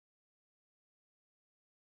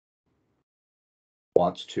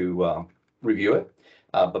wants to review it.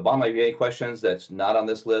 But Bob, if you have any questions that's not on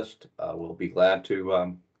this list, we'll be glad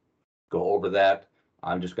to go over that.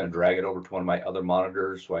 I'm just going to drag it over to one of my other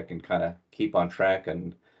monitors so I can kind of keep on track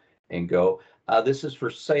and go. This is for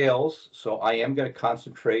sales, so I am going to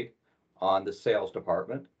concentrate on the sales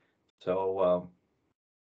department. So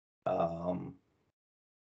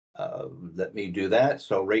let me do that.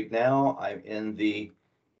 So right now I'm in the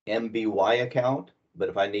MBY account, but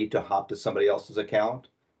if I need to hop to somebody else's account,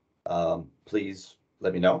 please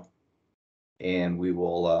let me know, and we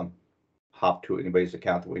will hop to anybody's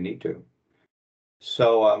account that we need to.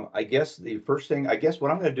 So I guess the first thing,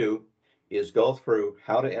 what I'm going to do is go through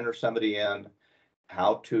how to enter somebody in,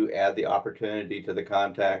 how to add the opportunity to the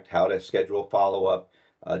contact, how to schedule follow-up,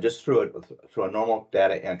 just through a normal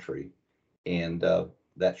data entry. And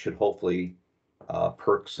that should hopefully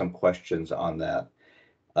perk some questions on that.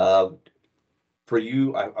 For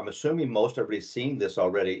you, I'm assuming most everybody's seen this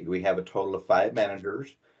already. We have a total of 5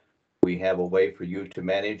 managers. We have a way for you to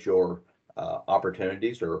manage your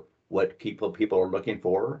opportunities or what people are looking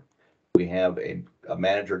for. We have a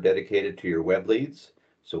manager dedicated to your web leads.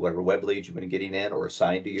 So whatever web leads you've been getting in or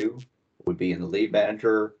assigned to you would be in the lead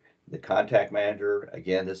manager, the contact manager.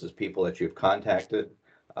 Again, this is people that you've contacted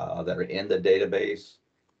that are in the database,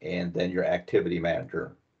 and then your activity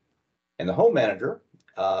manager. And the home manager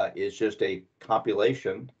is just a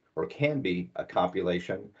compilation, or can be a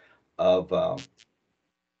compilation of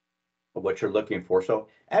what you're looking for. So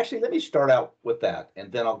actually, let me start out with that,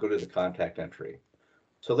 and then I'll go to the contact entry.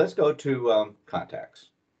 So let's go to contacts.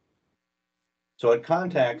 So in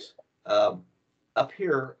contacts, up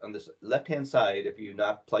here on this left-hand side, if you've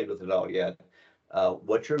not played with it all yet,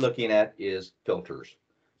 what you're looking at is filters.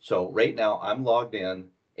 So right now I'm logged in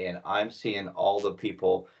and I'm seeing all the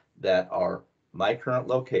people that are my current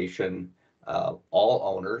location, all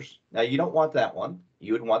owners. Now you don't want that one.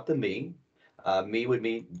 You would want the me. Me would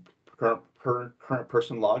be current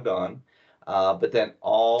person logged on, but then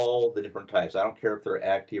all the different types. I don't care if they're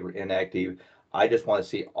active or inactive. I just want to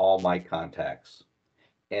see all my contacts.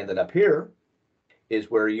 And then up here is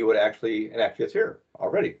where you would actually, it's here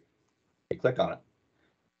already. You click on it.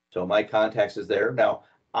 So my contacts is there. Now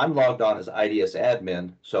I'm logged on as IDS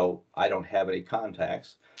admin, so I don't have any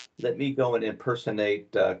contacts. Let me go and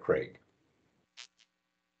impersonate Craig.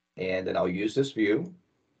 And then I'll use this view,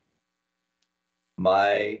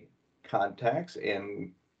 my contacts,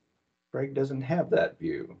 and Craig doesn't have that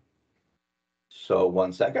view. So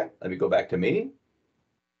 1 second, let me go back to me.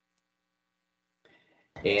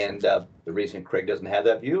 And the reason Craig doesn't have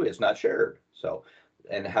that view is not shared. So,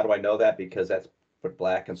 and how do I know that? Because that's put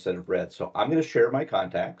black instead of red. So I'm going to share my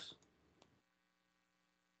contacts.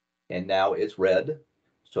 And now it's red.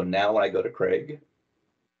 So now when I go to Craig,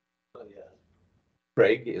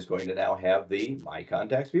 Craig is going to now have the My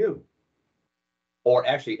Contacts view. Or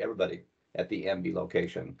actually everybody at the MB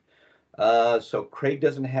location. So Craig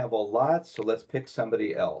doesn't have a lot, so let's pick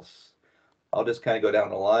somebody else. I'll just kind of go down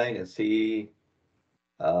the line and see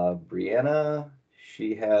Brianna.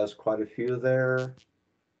 She has quite a few there.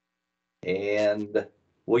 And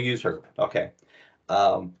we'll use her. Okay.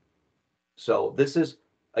 So this is,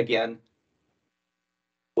 again,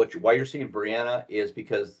 why you're seeing Brianna is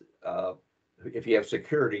because if you have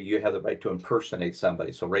security, you have the right to impersonate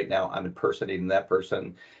somebody. So right now I'm impersonating that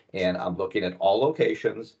person, and I'm looking at all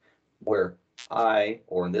locations where I,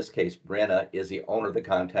 or in this case, Brianna, is the owner of the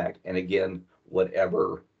contact. And again,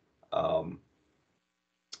 whatever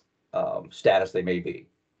status they may be.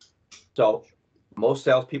 So most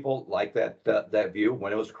salespeople like that view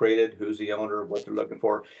when it was created, who's the owner, what they're looking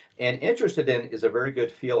for. And interested in is a very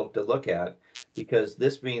good field to look at, because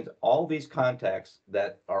this means all these contacts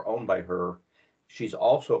that are owned by her, she's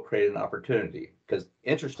also created an opportunity, because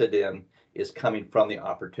interested in is coming from the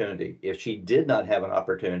opportunity. If she did not have an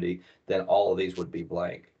opportunity, then all of these would be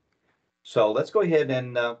blank. So let's go ahead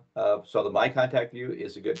and, so the My Contact view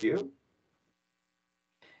is a good view.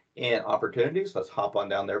 And opportunities, let's hop on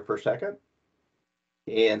down there for a second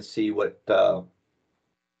and see what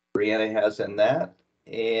Brianna has in that.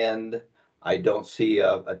 And I don't see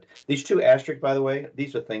these 2 asterisks, by the way,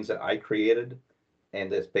 these are things that I created,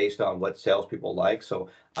 and it's based on what salespeople like. So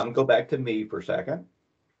I'm gonna go back to me for a second,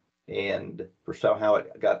 and for somehow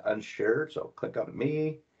it got unshared. So click on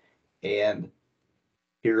me, and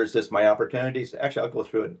here is this My Opportunities. Actually, I'll go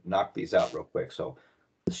through and knock these out real quick. So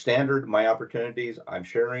the standard My Opportunities, I'm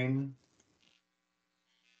sharing.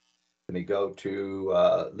 Let me go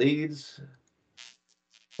to leads,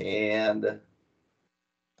 and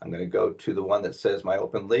I'm going to go to the one that says My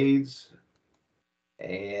Open Leads,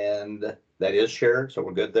 and that is shared, so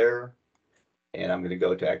we're good there. And I'm going to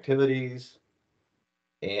go to activities,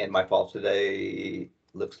 And my follow-ups today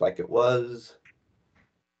looks like it was.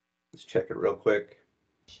 Let's check it real quick.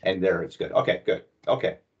 And there, it's good. Okay, good.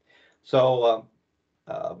 Okay. So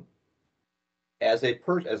as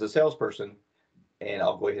a salesperson, and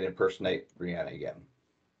I'll go ahead and impersonate Brianna again.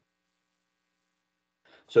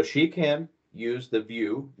 So she can use the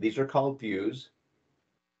view. These are called views.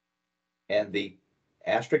 And the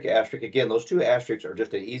asterisk, asterisk, again, those two asterisks are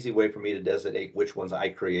just an easy way for me to designate which ones I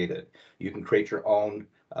created. You can create your own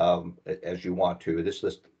as you want to. This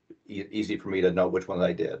list easy for me to know which ones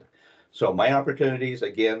I did. So my opportunities,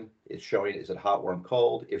 again, it's showing, is it hot, warm,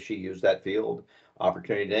 cold? If she used that field,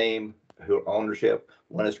 opportunity name, who ownership,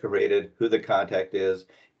 when it's created, who the contact is,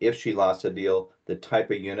 if she lost a deal, the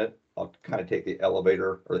type of unit. I'll kind of take the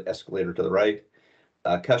elevator or the escalator to the right.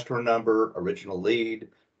 Customer number, original lead,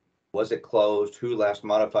 was it closed, who last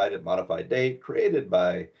modified it, modified date, created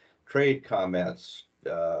by, trade comments,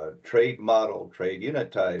 trade model, trade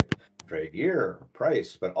unit type, trade year,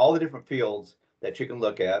 price, but all the different fields that you can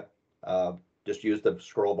look at. Just use the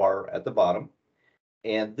scroll bar at the bottom.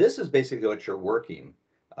 And this is basically what you're working.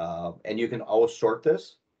 And you can always sort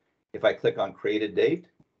this. If I click on created date,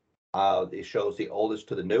 it shows the oldest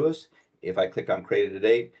to the newest. If I click on created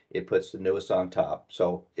date, it puts the newest on top.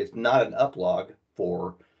 So it's not an uplog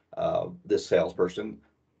for this salesperson,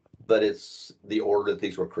 but it's the order that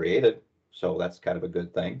these were created. So that's kind of a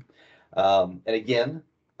good thing. And again,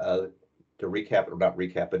 to recap, or not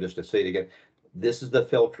recap, but just to say it again, this is the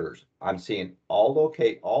filters. I'm seeing all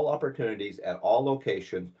opportunities at all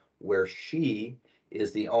locations where she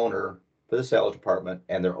is the owner for the sales department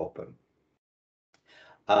and they're open.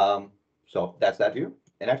 So that's that view.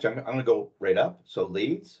 And actually, I'm going to go right up. So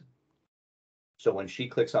leads. So when she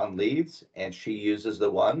clicks on leads and she uses the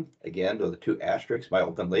one, again, to the two asterisks, my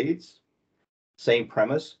open leads, same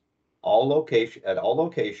premise, at all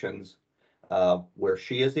locations where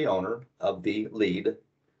she is the owner of the lead,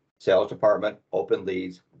 sales department, open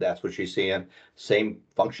leads, that's what she's seeing. Same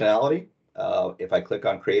functionality. If I click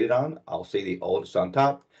on created on, I'll see the oldest on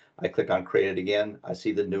top. I click on created again, I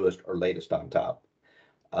see the newest or latest on top.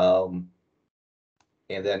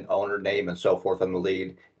 And then owner name and so forth on the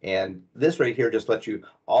lead. And this right here just lets you,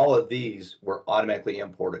 all of these were automatically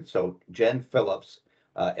imported. So Jen Phillips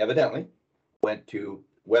evidently went to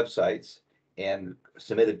websites and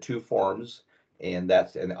submitted 2 forms, and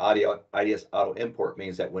that's an IDS auto import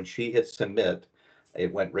means that when she hit submit,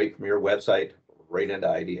 it went right from your website right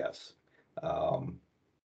into IDS.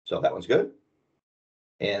 So that one's good.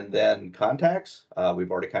 And then contacts,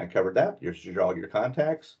 we've already kind of covered that. Here's all your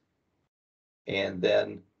contacts. And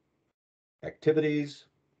then activities.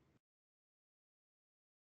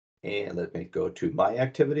 And let me go to my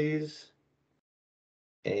activities.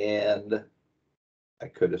 And I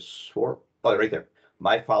could have swore, oh, right there.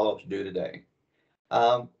 My follow-ups due today.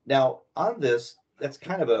 Now on this, that's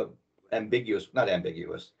kind of a ambiguous, not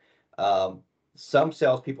ambiguous. Some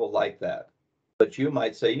salespeople like that, but you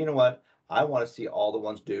might say, you know what? I want to see all the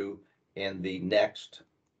ones due in the next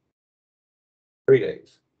 3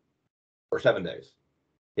 days or 7 days.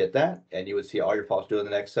 Hit that, and you would see all your follow-ups due in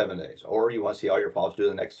the next 7 days, or you want to see all your follow-ups due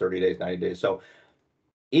in the next 30 days, 90 days. So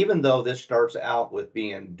even though this starts out with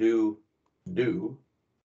being due,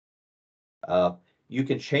 you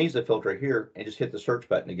can change the filter here and just hit the search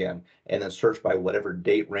button again, and then search by whatever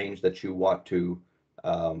date range that you want to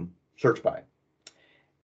search by.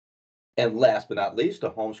 And last but not least, a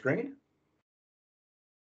home screen.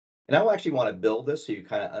 And I actually want to build this so you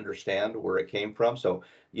kind of understand where it came from. So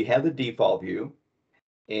you have the default view.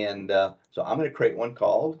 And so I'm going to create one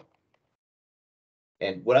called,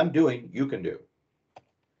 and what I'm doing, you can do.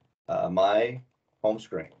 My home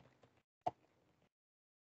screen.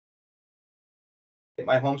 Hit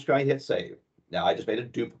my home screen, hit save. Now I just made a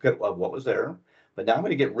duplicate of what was there, but now I'm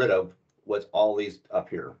going to get rid of what's all these up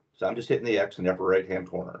here. So I'm just hitting the X in the upper right-hand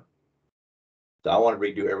corner. So I want to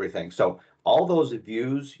redo everything. So all those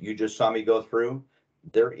views you just saw me go through,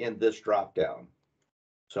 they're in this drop down.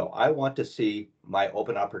 So I want to see my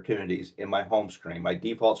open opportunities in my home screen, my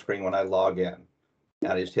default screen when I log in.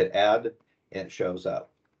 Now I just hit add and it shows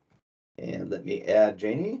up. And let me add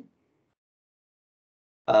Janie.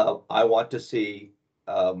 I want to see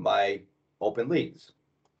my open leads.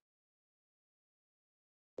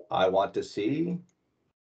 I want to see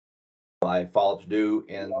my follow-ups due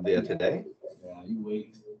in the today.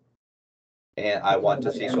 And I want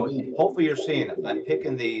to see, so hopefully you're seeing, I'm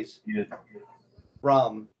picking these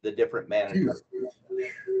from the different managers.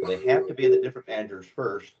 So they have to be the different managers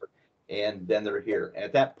first, and then they're here. And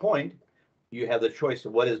at that point, you have the choice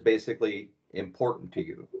of what is basically important to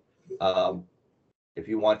you. If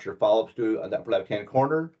you want your follow-ups due on that left-hand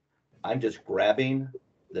corner, I'm just grabbing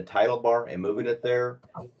the title bar and moving it there.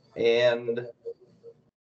 And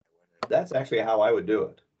that's actually how I would do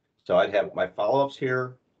it. So I'd have my follow-ups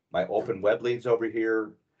here, my open web leads over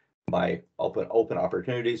here, my open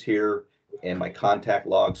opportunities here, and my contact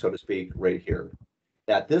log, so to speak, right here.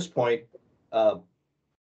 At this point,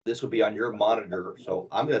 this will be on your monitor. So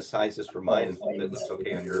I'm going to size this for mine and hope it looks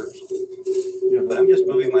okay on yours. But I'm just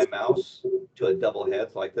moving my mouse to a double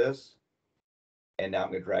heads like this. And now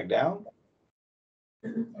I'm going to drag down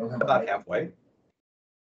about halfway.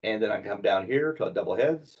 And then I come down here to a double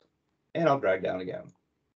heads and I'll drag down again.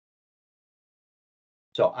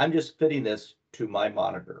 So I'm just fitting this to my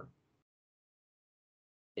monitor.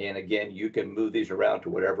 And again, you can move these around to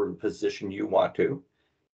whatever position you want to.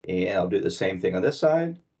 And I'll do the same thing on this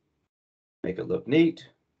side. Make it look neat.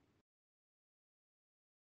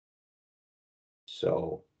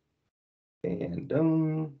 So, and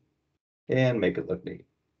make it look neat.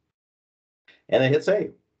 And I hit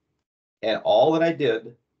save. And all that I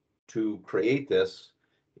did to create this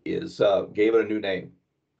is gave it a new name.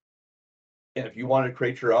 And if you want to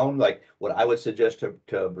create your own, like what I would suggest to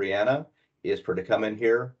Brianna is for to come in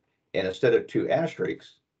here and instead of 2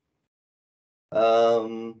 asterisks,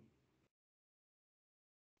 I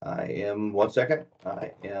am, one second,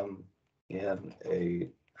 I am in a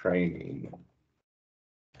training.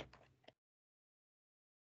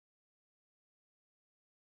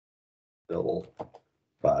 Bill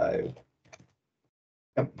 5.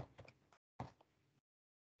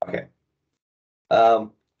 Okay.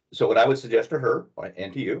 So what I would suggest to her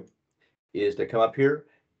and to you is to come up here,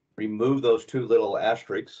 remove those 2 little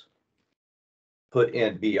asterisks, put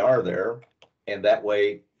in BR there, and that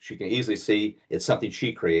way she can easily see it's something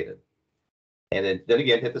she created. And then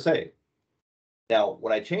again, hit the save. Now,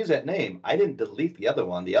 when I change that name, I didn't delete the other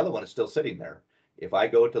one. The other one is still sitting there. If I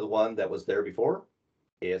go to the one that was there before,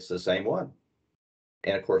 it's the same one.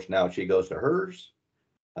 And of course, now she goes to hers.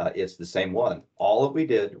 It's the same one. All that we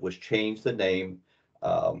did was change the name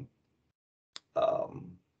and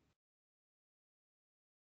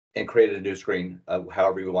created a new screen,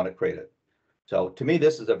 however you want to create it. So to me,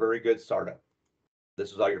 this is a very good startup.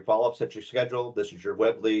 This is all your follow-ups that you schedule. This is your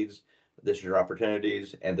web leads. This is your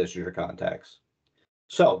opportunities, and this is your contacts.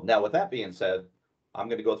 So now with that being said, I'm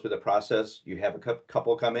going to go through the process. You have a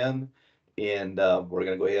couple come in, and we're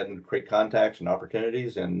going to go ahead and create contacts and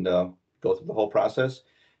opportunities and go through the whole process.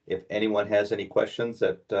 If anyone has any questions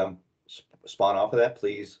that spawn off of that,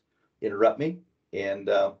 please interrupt me. And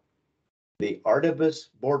the Artibus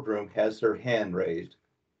boardroom has their hand raised.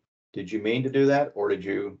 Did you mean to do that, or did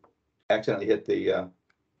you accidentally hit the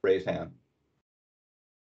raised hand?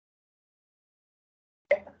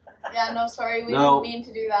 Yeah, no, sorry, we No. didn't mean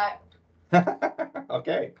to do that.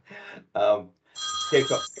 Okay. Okay,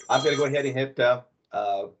 so I'm going to go ahead and hit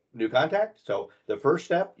new contact. So the first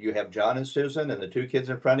step, you have John and Susan and the 2 kids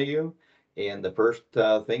in front of you. And the first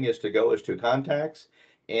thing is to go is to contacts.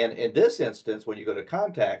 And in this instance, when you go to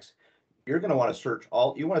contacts, you're going to want to search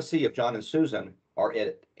all, you want to see if John and Susan are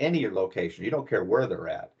at any of your locations. You don't care where they're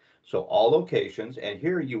at. So all locations, and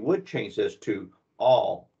here you would change this to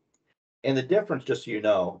all. And the difference, just so you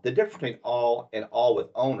know, the difference between all and all with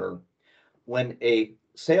owner, when a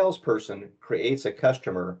salesperson creates a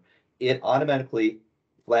customer, it automatically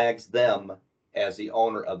flags them as the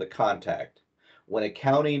owner of the contact. When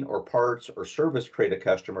accounting or parts or service create a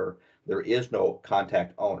customer, there is no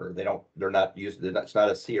contact owner. They're not used, it's not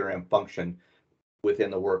a CRM function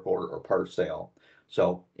within the work order or part sale.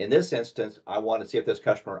 So in this instance, I want to see if this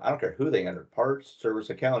customer, I don't care who they entered, parts, service,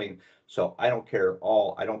 accounting. So I don't care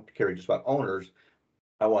I don't care just about owners.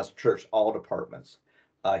 I want to search all departments.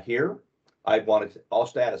 Here, I wanted all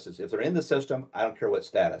statuses. If they're in the system, I don't care what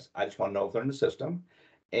status. I just want to know if they're in the system.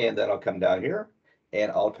 And then I'll come down here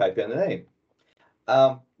and I'll type in the name.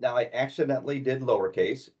 Now I accidentally did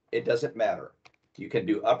lowercase. It doesn't matter. You can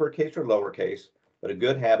do uppercase or lowercase, but a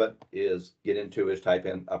good habit is type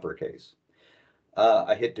in uppercase.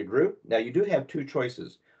 I hit DeGroot. Now you do have 2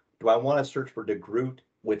 choices. Do I want to search for DeGroot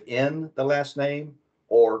within the last name,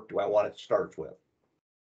 or do I want it starts with?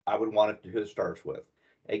 I would want it to who it starts with.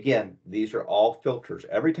 Again, these are all filters.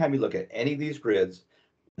 Every time you look at any of these grids,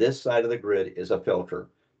 this side of the grid is a filter.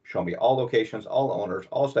 Show me all locations, all owners,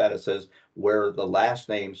 all statuses where the last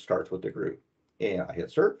name starts with DeGroot. And I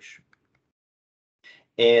hit search.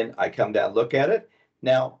 And I come down, look at it.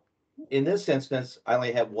 Now, in this instance, I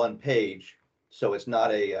only have 1 page, so it's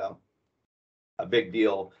not a big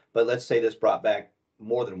deal. But let's say this brought back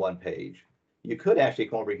more than 1 page. You could actually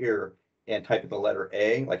come over here and type in the letter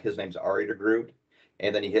A, like his name's Ari DeGroot,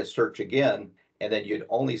 and then you hit search again, and then you'd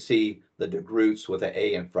only see the DeGroots with an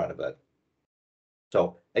A in front of it.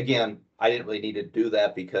 So again, I didn't really need to do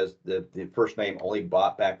that because the first name only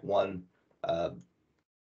brought back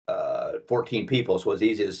 14 people, so it's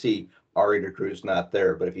easy to see Ari DeCruz not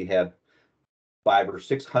there. But if you had 500 or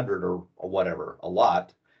 600 or whatever, a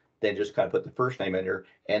lot, then just kind of put the first name in here.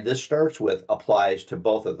 And this starts with applies to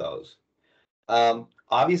both of those.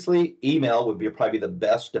 Obviously, email would be probably the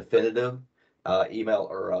best definitive email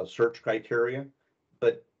or search criteria,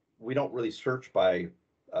 but we don't really search by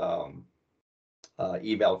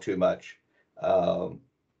email too much.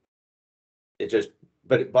 It just,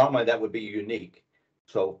 but bottom line, that would be unique.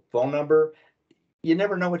 So phone number, you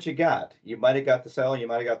never know what you got. You might have got the cell, you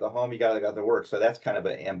might have got the home, you got the work. So that's kind of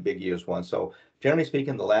an ambiguous one. So generally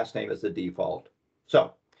speaking, the last name is the default.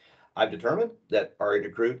 So I've determined that Ari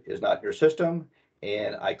Recruit is not in your system,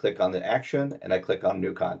 and I click on the action and I click on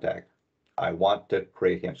new contact. I want to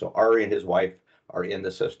create him. So Ari and his wife are in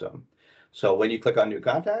the system. So when you click on new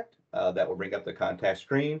contact, that will bring up the contact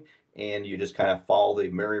screen, and you just kind of follow the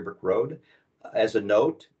Marybrick Road. As a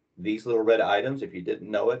note, these little red items, if you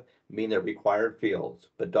didn't know it, mean they're required fields,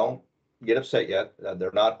 but don't get upset yet.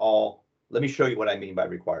 They're not all. Let me show you what I mean by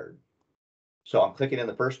required. So I'm clicking in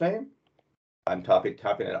the first name. I'm typing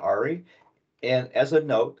in Ari. And as a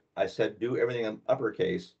note, I said do everything in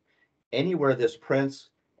uppercase. Anywhere this prints,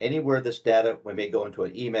 anywhere this data, when they go into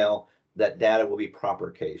an email, that data will be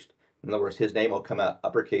proper cased. In other words, his name will come out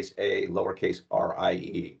uppercase A, lowercase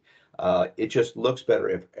R-I-E. It just looks better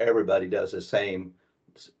if everybody does the same.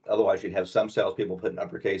 Otherwise, you'd have some salespeople putting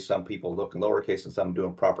uppercase, some people looking lowercase, and some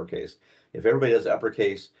doing proper case. If everybody does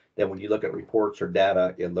uppercase, then when you look at reports or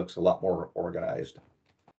data, it looks a lot more organized.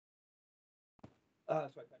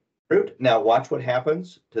 Now watch what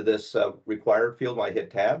happens to this required field when I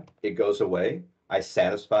hit tab. It goes away. I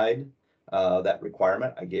satisfied that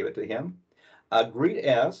requirement. I gave it to him. Greet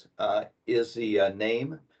as is the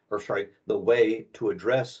name, or sorry, the way to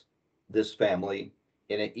address this family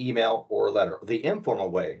in an email or a letter, the informal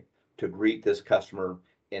way to greet this customer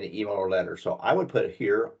in an email or letter. So I would put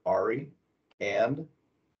here, Ari and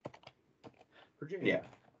Virginia.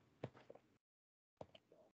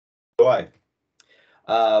 Why?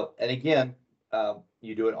 And again,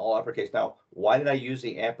 you do it all uppercase. Now, why did I use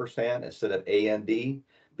the ampersand instead of AND?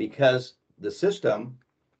 Because the system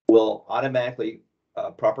will automatically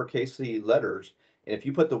proper case the letters. And if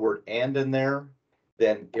you put the word and in there,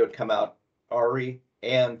 then it would come out Ari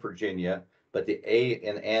and Virginia, but the A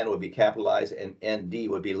and would be capitalized and ND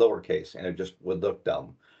would be lowercase, and it just would look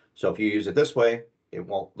dumb. So if you use it this way, it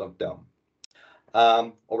won't look dumb.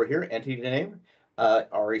 Over here, entity name.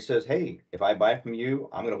 Ari says, hey, if I buy from you,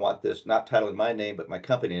 I'm going to want this not titled in my name, but my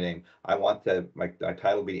company name. I want my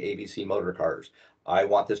title to be ABC Motor Cars. I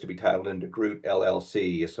want this to be titled into Groot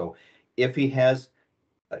LLC. So if he has,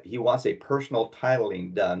 he wants a personal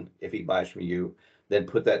titling done if he buys from you, then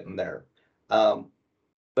put that in there.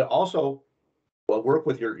 But also, well, work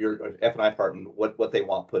with your F&I partner, what they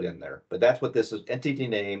want put in there. But that's what this is. Entity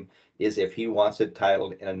name is if he wants it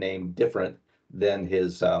titled in a name different than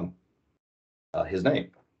his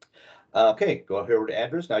name. Okay, go over to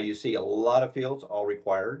address. Now you see a lot of fields all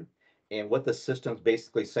required. And what the system's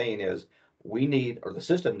basically saying is we need, or the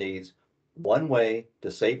system needs, one way to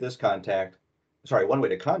save this contact, sorry, one way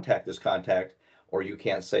to contact this contact, or you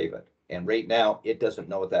can't save it. And right now, it doesn't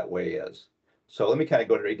know what that way is. So let me kind of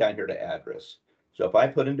go right down here to address. So if I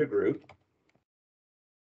put into group,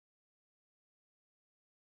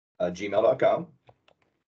 gmail.com,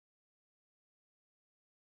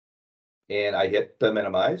 and I hit the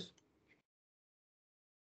minimize,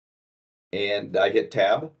 and I hit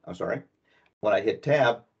tab, I'm sorry. When I hit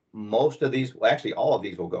tab, most of these, well, actually all of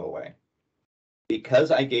these will go away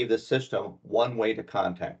because I gave the system one way to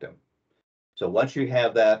contact them. So once you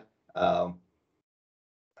have that, I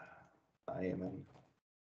am in.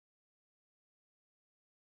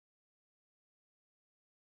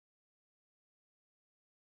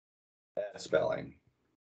 Spelling.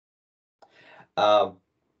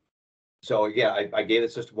 So yeah, I gave the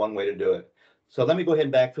system one way to do it. So let me go ahead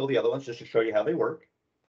and backfill the other ones just to show you how they work.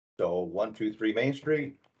 So 123 Main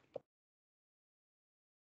Street.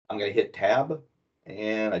 I'm going to hit tab,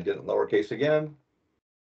 and I did it lowercase again.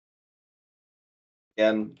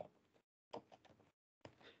 And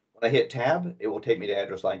when I hit tab, it will take me to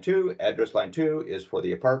address line 2. Address line 2 is for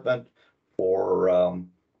the apartment, for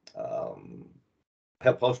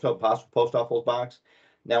post office box.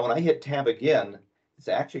 Now, when I hit tab again, it's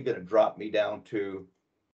actually going to drop me down to.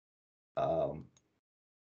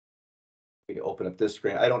 We open up this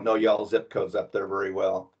screen. I don't know y'all zip codes up there very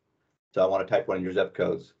well, so I want to type one of your zip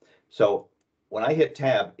codes. So when I hit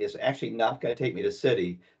tab, it's actually not going to take me to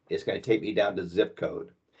city. It's going to take me down to zip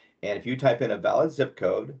code. And if you type in a valid zip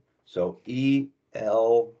code, so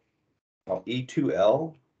E2L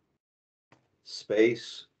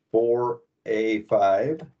space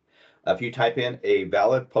 4A5, if you type in a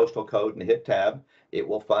valid postal code and hit tab, it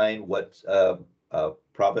will find what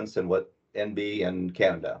province and what NB in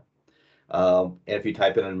Canada. And if you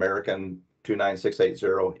type in an American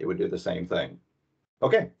 29680, it would do the same thing.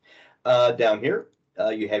 Okay, down here,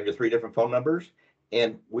 you have your 3 different phone numbers.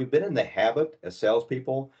 And we've been in the habit as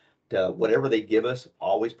salespeople to whatever they give us,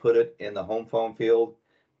 always put it in the home phone field.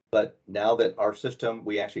 But now that our system,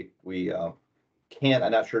 we can't,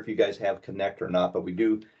 I'm not sure if you guys have Connect or not, but we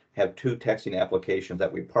do have 2 texting applications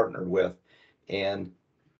that we partnered with. And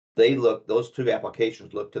those 2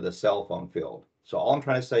 applications look to the cell phone field. So all I'm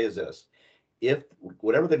trying to say is this: if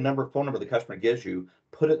whatever the phone number the customer gives you,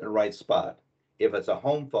 put it in the right spot. If it's a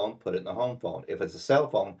home phone, put it in the home phone. If it's a cell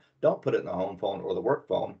phone, don't put it in the home phone or the work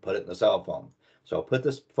phone, put it in the cell phone. So put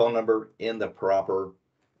this phone number in the proper,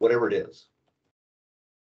 whatever it is.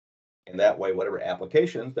 And that way, whatever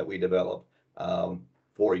applications that we develop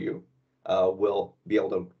for you will be able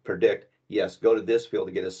to predict, yes, go to this field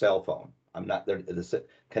to get a cell phone. I'm not there. The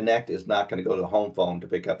Connect is not going to go to the home phone to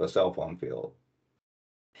pick up a cell phone field.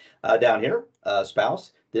 Down here,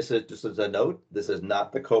 spouse, this is just as a note, this is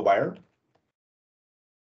not the co-buyer.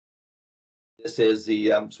 This is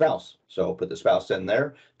the spouse. So put the spouse in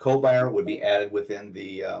there. Co-buyer would be added within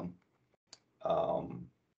the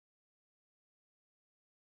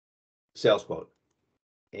sales quote.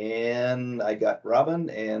 And I got Robin,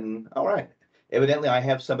 and all right. Evidently, I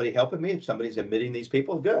have somebody helping me. If somebody's admitting these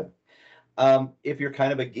people, good. If you're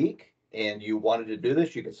kind of a geek and you wanted to do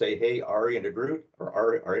this, you could say, hey, Ari and DeGroot,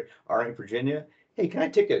 or Ari in Virginia, hey, can I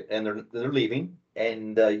take it? And they're leaving.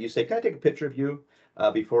 And you say, can I take a picture of you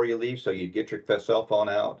before you leave? So you get your cell phone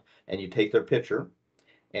out and you take their picture.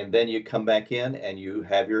 And then you come back in and you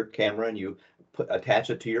have your camera and you attach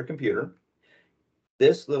it to your computer.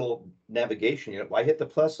 This little navigation unit, when I hit the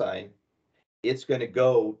plus sign, it's going to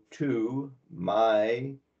go to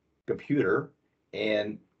my computer,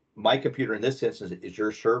 and my computer in this instance is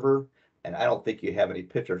your server, and I don't think you have any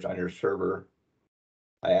pictures on your server.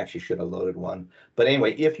 I actually should have loaded one. But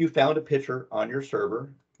anyway, if you found a picture on your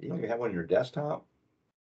server, you don't even have one on your desktop?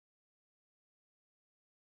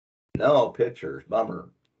 No pictures, bummer.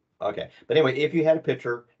 Okay, but anyway, if you had a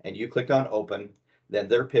picture and you clicked on open, then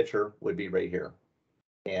their picture would be right here.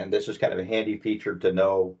 And this is kind of a handy feature to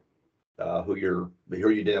know who you're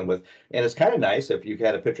dealing with. And it's kind of nice if you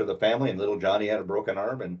had a picture of the family and little Johnny had a broken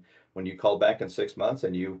arm, and when you called back in 6 months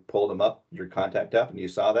and you pulled him up, your contact up, and you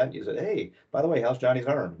saw that, and you said, hey, by the way, how's Johnny's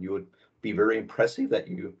arm? You would be very impressive that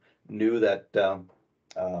you knew that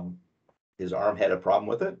his arm had a problem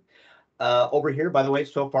with it. Over here, by the way,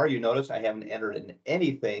 so far you notice I haven't entered in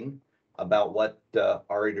anything about what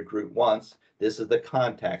Ari DeGroot wants. This is the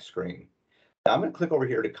contact screen. Now I'm going to click over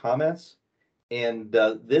here to comments, and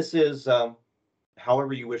this is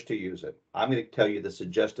however you wish to use it. I'm going to tell you the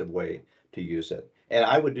suggestive way to use it. And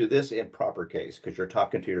I would do this in proper case because you're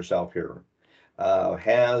talking to yourself here.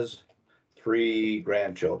 Has 3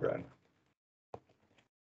 grandchildren.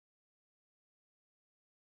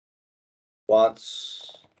 Wants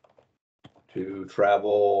to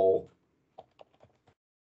travel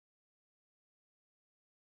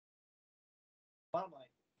one of my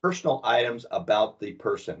personal items about the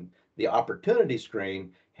person. The opportunity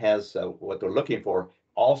screen has what they're looking for,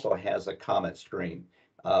 also has a comment screen.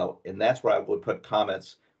 And that's where I would put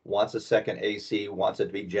comments. Wants a second AC, wants it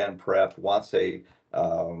to be gen prep, wants a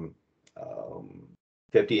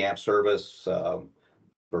 50 amp service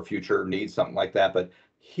for future needs, something like that. But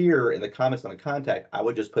here in the comments on the contact, I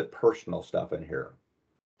would just put personal stuff in here.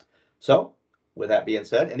 So with that being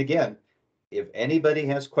said, and again, if anybody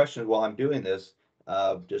has questions while I'm doing this,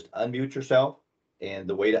 just unmute yourself. And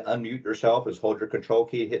the way to unmute yourself is hold your control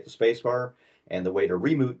key, hit the space bar. And the way to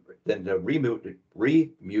remute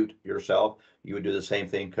yourself, you would do the same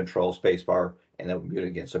thing, control space bar, and then mute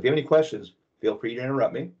again. So if you have any questions, feel free to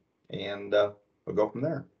interrupt me, and we'll go from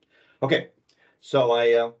there. Okay, so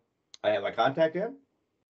I have my contact in,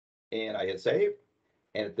 and I hit save.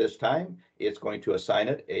 And at this time, it's going to assign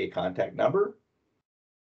it a contact number.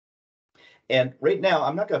 And right now,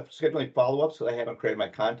 I'm not going to schedule any follow-ups because I haven't created my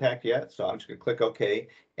contact yet. So I'm just going to click OK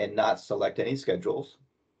and not select any schedules.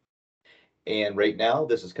 And right now,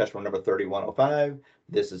 this is customer number 3105.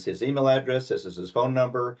 This is his email address. This is his phone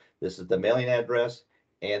number. This is the mailing address.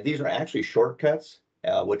 And these are actually shortcuts,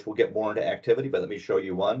 which will get more into activity. But let me show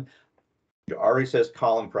you one. It already says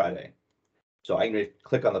call him Friday. So I'm going to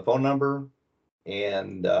click on the phone number,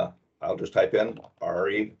 and I'll just type in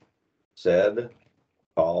Ari said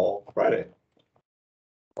call Friday.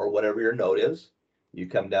 or whatever your note is. You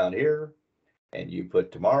come down here and you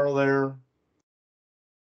put tomorrow there.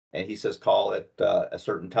 And he says, call at a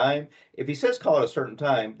certain time. If he says call at a certain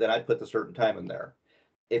time, then I'd put the certain time in there.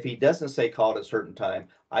 If he doesn't say call at a certain time,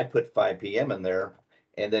 I'd put 5 p.m. in there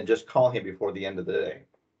and then just call him before the end of the day.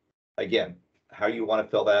 Again, how you want to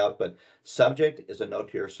fill that out, but subject is a note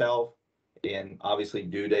to yourself, and obviously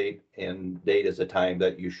due date and date is a time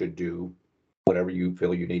that you should do whatever you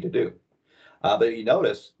feel you need to do. But you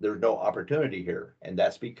notice there's no opportunity here, and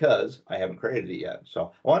that's because I haven't created it yet.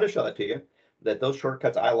 So I wanted to show that to you, that those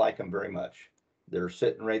shortcuts, I like them very much. They're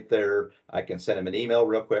sitting right there. I can send them an email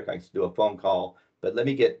real quick. I can do a phone call, but let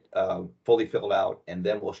me get fully filled out, and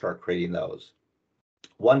then we'll start creating those.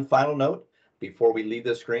 One final note before we leave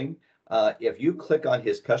the screen, if you click on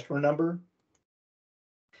his customer number,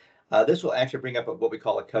 this will actually bring up what we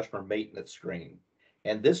call a customer maintenance screen.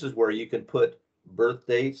 And this is where you can put birth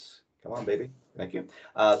dates. Come on, baby. Thank you.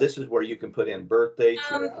 This is where you can put in birth dates.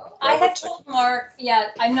 I had told Mark, yeah,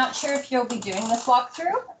 I'm not sure if you'll be doing this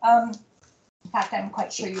walkthrough. In fact, I'm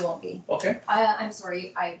quite sure you won't be. Okay. I'm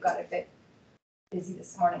sorry, I got a bit busy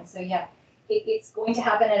this morning. So yeah, it's going to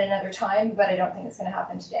happen at another time, but I don't think it's going to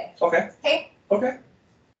happen today. Okay. Okay, Okay.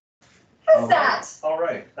 how's that? All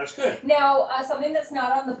right. That's good. Now, something that's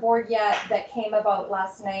not on the board yet that came about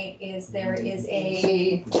last night is there is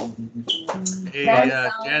a Hey,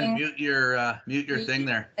 Jen, mute your thing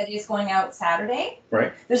there. that is going out Saturday.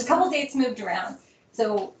 Right. There's a couple dates moved around.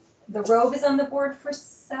 So the Robe is on the board for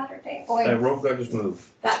Saturday. Rope got just moved.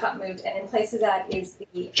 That got moved, and in place of that is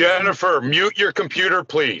the. Jennifer, mute your computer,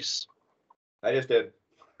 please. I just did.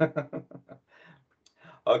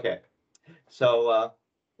 Okay. So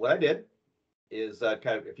what I did is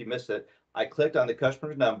kind of, if you missed it, I clicked on the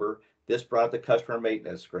customer's number. This brought up the customer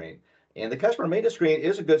maintenance screen. And the customer maintenance screen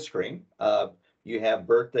is a good screen. You have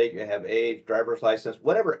birth date, you have age, driver's license,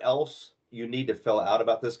 whatever else you need to fill out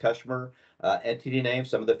about this customer. Entity name,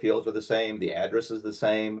 some of the fields are the same. The address is the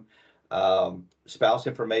same. Spouse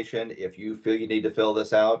information, if you feel you need to fill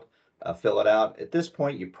this out, fill it out. At this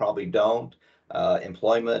point, you probably don't.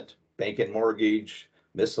 Employment, bank and mortgage,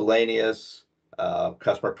 miscellaneous,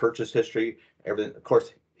 customer purchase history, everything. Of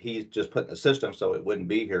course, he's just put in the system, so it wouldn't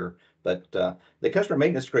be here. But the customer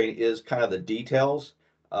maintenance screen is kind of the details.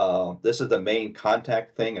 This is the main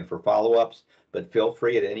contact thing and for follow-ups, but feel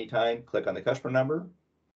free at any time, click on the customer number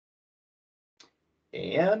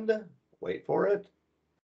and wait for it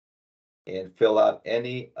and fill out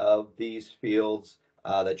any of these fields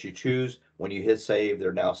that you choose. When you hit save,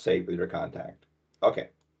 they're now saved with your contact. Okay.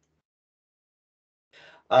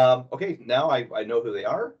 Okay, now I know who they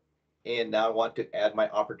are, and now I want to add my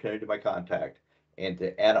opportunity to my contact. And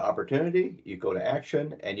to add an opportunity, you go to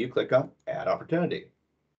action and you click on add opportunity.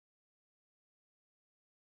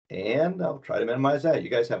 And I'll try to minimize that. You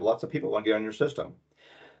guys have lots of people who want to get on your system.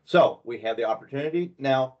 So we have the opportunity.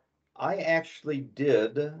 Now, I actually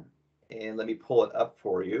did, and let me pull it up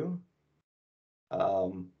for you,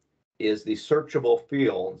 is the searchable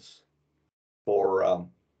fields for,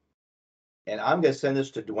 and I'm going to send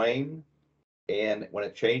this to Dwayne, and when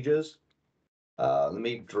it changes, let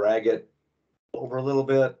me drag it over a little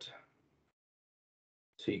bit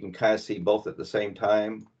so you can kind of see both at the same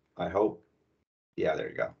time, I hope. Yeah, there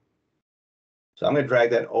you go. So I'm going to drag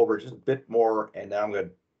that over just a bit more, and now I'm going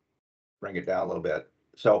to bring it down a little bit.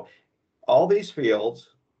 So all these fields,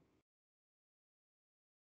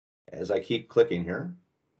 as I keep clicking here,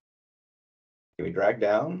 can we drag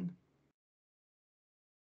down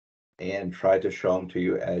and try to show them to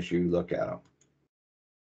you as you look at them.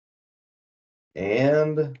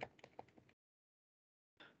 And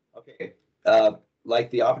okay,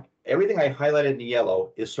 like everything I highlighted in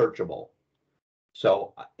yellow is searchable.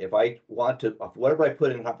 So if I want to, whatever I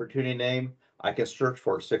put in an opportunity name, I can search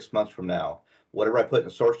for it 6 months from now. Whatever I put in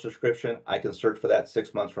source description, I can search for that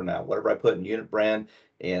 6 months from now. Whatever I put in unit brand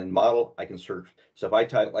and model, I can search. So if I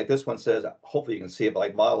type, like this one says, hopefully you can see it, but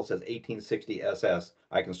like model says 1860 SS,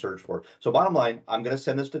 I can search for it. So bottom line, I'm going to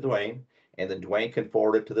send this to Dwayne, and then Dwayne can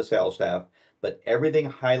forward it to the sales staff. But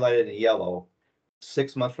everything highlighted in yellow,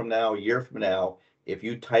 6 months from now, a year from now, if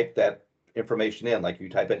you type that information in, like you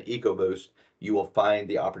type in EcoBoost, you will find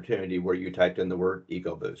the opportunity where you typed in the word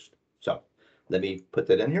EcoBoost. So let me put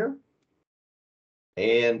that in here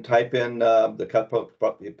and type in the couple.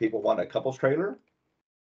 If people want a couples trailer,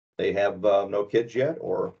 they have no kids yet,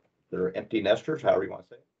 or they're empty nesters, however you want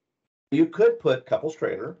to say it. You could put couples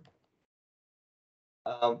trailer,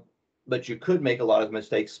 but you could make a lot of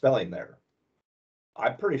mistakes spelling there.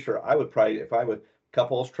 I'm pretty sure I would probably, if I would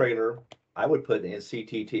couples trailer, I would put in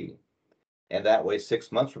CTT. And that way,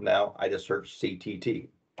 6 months from now, I just search CTT.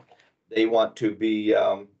 they want to be,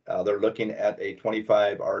 they're looking at a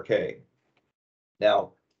 25 RK.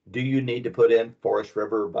 Now, do you need to put in Forest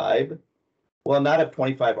River Vibe? Well, not if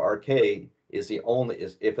 25 RK is the only,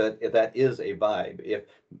 if that is a Vibe. If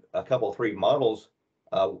a couple, three models,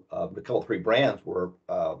 a couple, three brands were,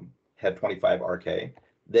 had 25 RK,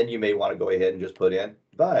 then you may want to go ahead and just put in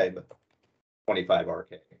Vibe 25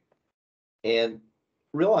 RK. And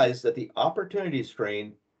realize that the opportunity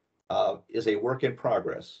screen is a work in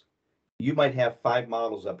progress. You might have 5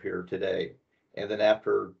 models up here today, and then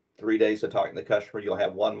after 3 days of talking to the customer, you'll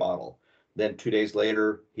have 1 model. Then 2 days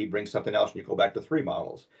later, he brings something else and you go back to 3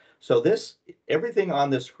 models. So everything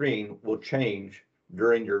on this screen will change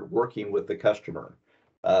during your working with the customer.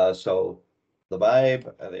 So the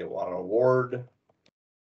Vibe, they want an award,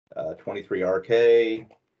 23 RK,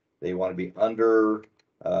 they want to be under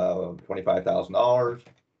 $25,000.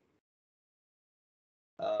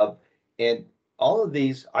 And all of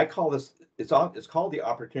these, I call this, it's called the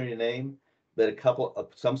opportunity name, but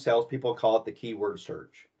some salespeople call it the keyword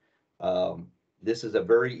search. This is a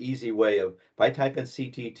very easy way of, if I type in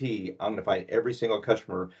CTT, I'm gonna find every single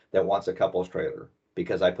customer that wants a couples trailer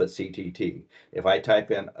because I put CTT. If I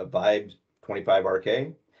type in a Vibe 25 RK,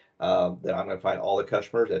 then I'm gonna find all the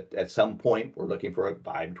customers that at some point we're looking for a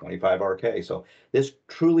Vibe 25 RK. So this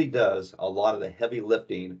truly does a lot of the heavy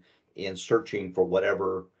lifting in searching for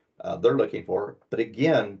whatever they're looking for. But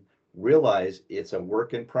again, realize it's a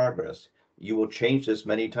work in progress. You will change this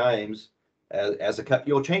many times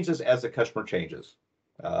you'll change this as the customer changes.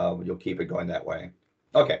 You'll keep it going that way.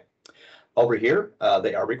 Okay, over here,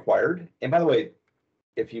 they are required. And by the way,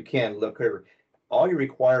 if you can look here, all your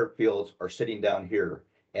required fields are sitting down here.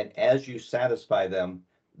 And as you satisfy them,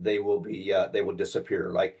 they will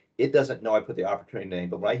disappear. Like it doesn't know I put the opportunity name,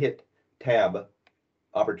 but when I hit tab,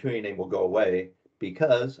 opportunity name will go away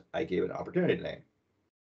because I gave it an opportunity name.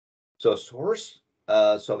 So source,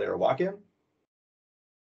 so they're a walk-in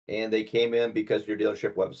and they came in because of your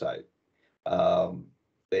dealership website.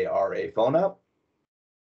 They are a phone up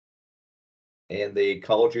and they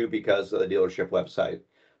called you because of the dealership website.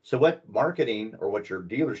 So what marketing or what your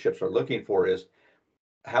dealerships are looking for is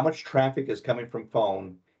how much traffic is coming from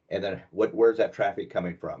phone, and then where's that traffic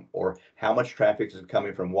coming from, or how much traffic is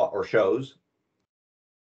coming from what or shows,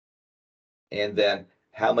 and then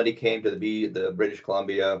how many came to the British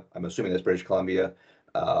Columbia, I'm assuming that's British Columbia,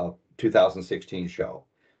 2016 show.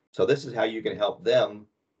 So this is how you can help them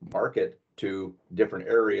market to different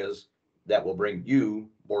areas that will bring you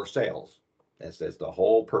more sales. That's the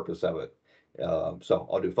whole purpose of it. So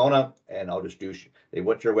I'll do phone up and I'll just do, they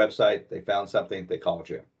went to your website, they found something, they called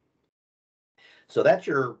you. So that's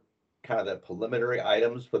your kind of the preliminary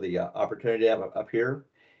items for the opportunity up here.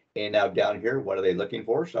 And now down here, what are they looking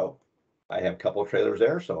for? So I have a couple of trailers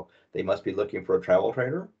there, so they must be looking for a travel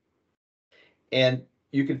trailer. And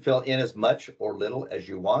you can fill in as much or little as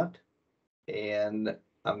you want. And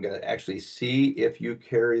I'm going to actually see if you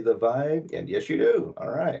carry the Vibe. And yes, you do. All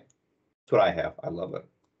right. That's what I have. I love it.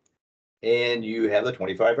 And you have the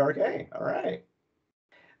 25 RK. All right.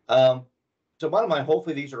 So bottom line,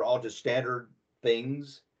 hopefully these are all just standard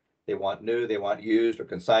things. They want new, they want used or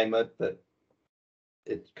consignment, but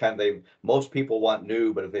it's kind of, most people want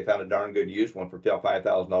new, but if they found a darn good used one for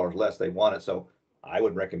 $5,000 less, they want it. So I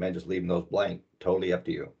would recommend just leaving those blank, totally up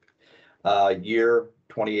to you. Year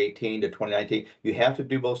 2018 to 2019, you have to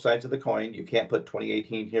do both sides of the coin. You can't put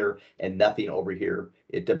 2018 here and nothing over here.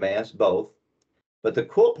 It demands both. But the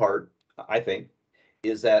cool part, I think,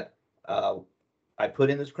 is that I put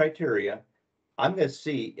in this criteria. I'm going to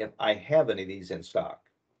see if I have any of these in stock.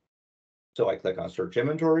 So I click on search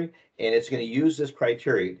inventory and it's going to use this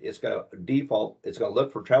criteria. It's going to default, it's going to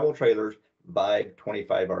look for travel trailers by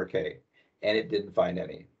 25 RK, and it didn't find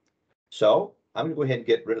any. So I'm going to go ahead and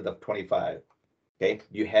get rid of the 25. Okay,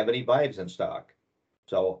 do you have any Vibes in stock?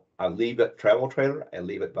 So I leave it travel trailer, I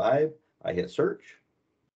leave it Vibe, I hit search,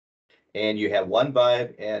 and you have one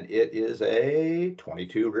Vibe, and it is a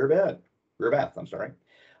 22 rear bath, I'm sorry.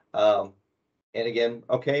 And again,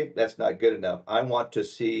 okay, that's not good enough. I want to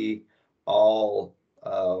see all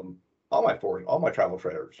my travel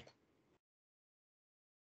trailers.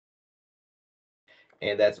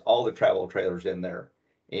 And that's all the travel trailers in there.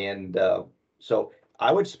 And so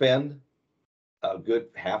I would spend a good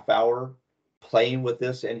half hour playing with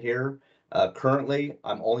this in here. Currently,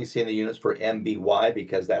 I'm only seeing the units for MBY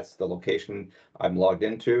because that's the location I'm logged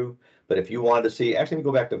into. But if you wanted to see, actually, let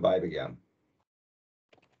me go back to Vibe again.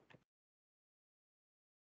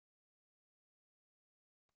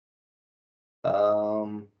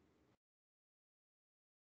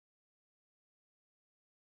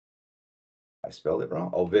 I spelled it wrong.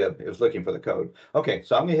 Oh, Viv, it was looking for the code. Okay,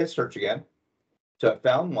 so I'm gonna hit search again. So I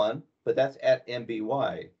found one, but that's at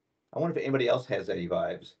MBY. I wonder if anybody else has any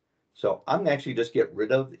vibes. So I'm gonna actually just get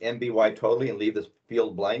rid of MBY totally and leave this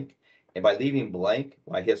field blank. And by leaving blank,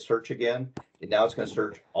 when I hit search again, and now it's gonna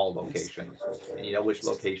search all locations. And you know which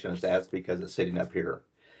location is that's because it's sitting up here.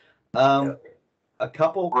 A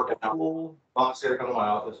couple cool. Boss, you gotta come to my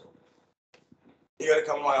office. You gotta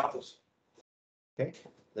come to my office. Okay,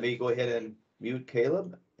 let me go ahead and mute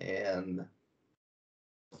Caleb. And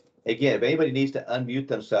again, if anybody needs to unmute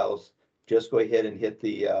themselves, just go ahead and hit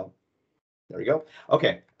the, there we go.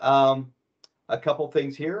 Okay, a couple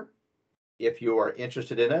things here. If you are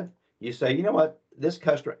interested in it, you say, you know what, this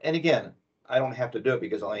customer, and again, I don't have to do it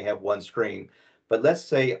because I only have one screen, but let's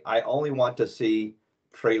say I only want to see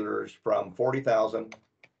trailers from 40,000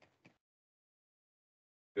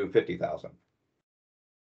 to 50,000.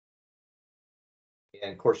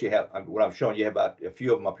 And of course you have, what I'm showing you have about a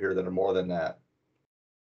few of them up here that are more than that.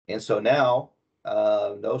 And so now,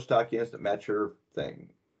 no stock units that match your thing,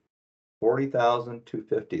 40,000 to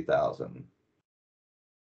 50,000.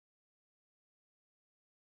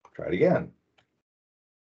 Try it again.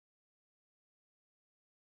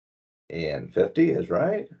 And 50 is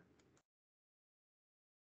right.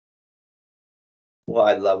 Well,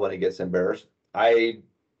 I love when it gets embarrassed. 40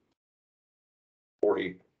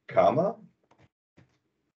 comma.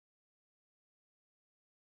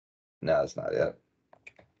 No, that's not it.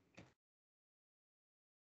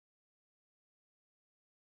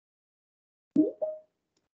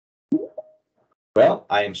 Well,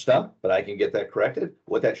 I am stumped, but I can get that corrected.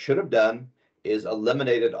 What that should have done is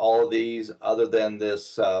eliminated all of these other than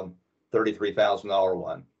this $33,000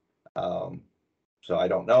 one. So I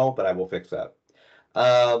don't know, but I will fix that.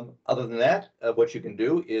 Other than that, what you can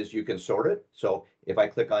do is you can sort it. So if I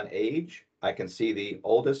click on age, I can see the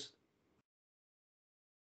oldest.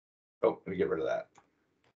 Oh, let me get rid of that.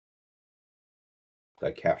 So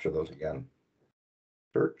I capture those again.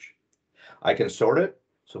 Search. I can sort it.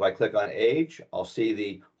 So if I click on age, I'll see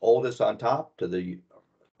the oldest on top to the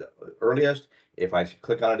earliest. If I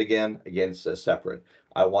click on it again, it's separate.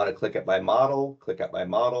 I want to click it by model,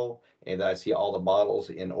 and then I see all the models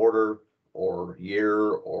in order or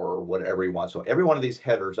year or whatever you want. So every one of these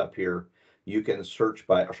headers up here, you can search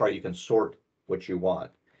by, or sorry, you can sort what you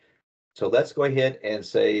want. So let's go ahead and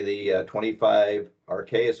say the 25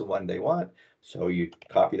 RK is the one they want. So you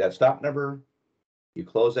copy that stop number, you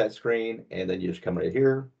close that screen, and then you just come right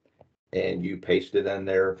here and you paste it in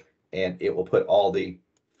there, and it will put all the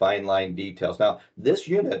fine line details. Now, this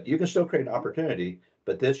unit, you can still create an opportunity,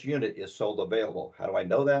 but this unit is sold available. How do I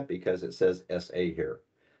know that? Because it says SA here.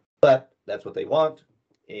 But that's what they want.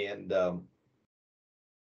 And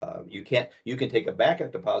you can take a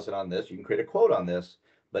backup deposit on this. You can create a quote on this,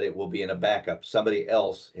 but it will be in a backup. Somebody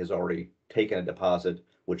else has already taken a deposit,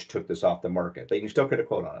 which took this off the market. But you can still create a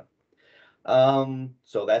quote on it.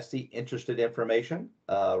 So that's the interested information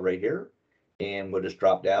right here. And we'll just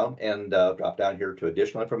drop down and drop down here to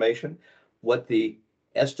additional information. What the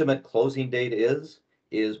estimate closing date is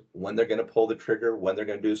when they're going to pull the trigger, when they're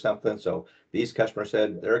going to do something. So these customers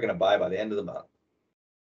said they're going to buy by the end of the month.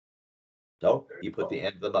 So you put the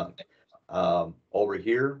end of the month. Over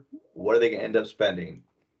here, what are they going to end up spending?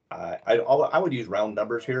 I would use round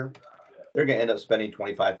numbers here. They're going to end up spending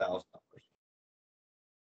 $25,000.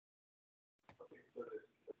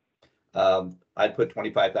 I'd put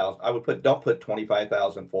 25,000. I would put, don't put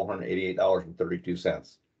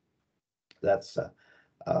 $25,488.32. That's,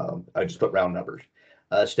 I just put round numbers.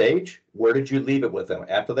 Stage, where did you leave it with them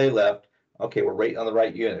after they left? Okay, we're right on the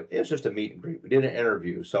right unit. It's just a meet and greet. We did an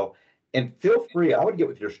interview. So, and feel free, I would get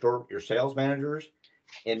with your sales managers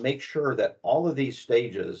and make sure that all of these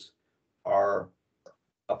stages are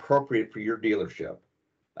appropriate for your dealership.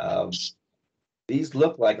 These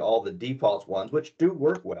look like all the default ones, which do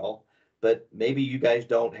work well, but maybe you guys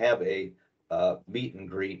don't have a meet and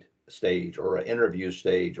greet stage or an interview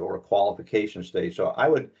stage or a qualification stage. So I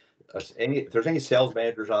would, if there's any sales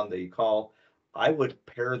managers on the call, I would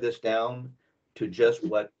pare this down to just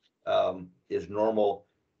what is normal.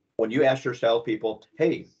 When you ask your salespeople,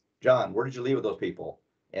 hey, John, where did you leave with those people?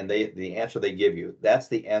 And the answer they give you, that's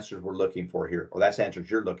the answers we're looking for here, or that's answers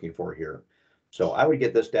you're looking for here. So I would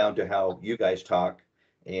get this down to how you guys talk,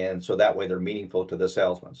 and so that way they're meaningful to the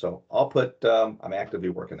salesman. So I'll put, I'm actively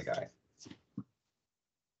working the guy.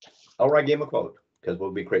 I'll write him a quote because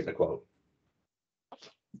we'll be creating a quote.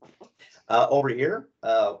 Over here,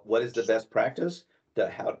 what is the best practice to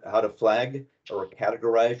how to flag or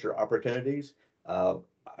categorize your opportunities?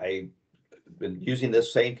 I've been using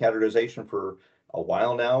this same categorization for a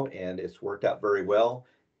while now, and it's worked out very well.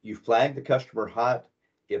 you flag the customer hot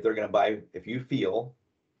if they're going to buy, if you feel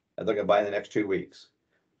that they're going to buy in the next 2 weeks.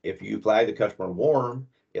 If you flag the customer warm,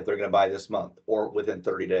 if they're going to buy this month or within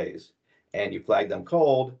 30 days, and you flag them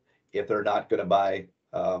cold if they're not going to buy,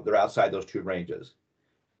 they're outside those two ranges.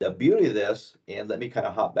 The beauty of this, and let me kind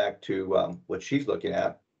of hop back to what she's looking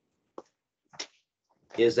at,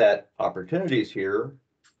 is that opportunities here.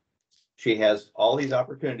 She has all these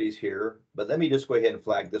opportunities here, but let me just go ahead and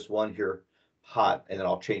flag this one here hot, and then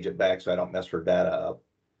I'll change it back so I don't mess her data up.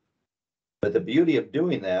 But the beauty of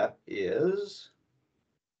doing that is,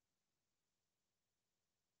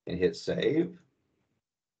 and hit save.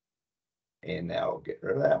 And now get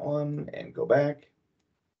rid of that one and go back.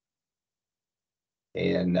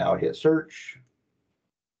 And now hit search.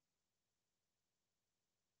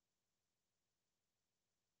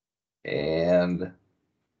 And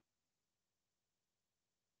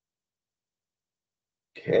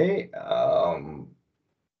okay,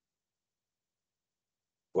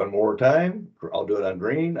 one more time. I'll do it on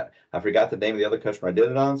green. I forgot the name of the other customer I did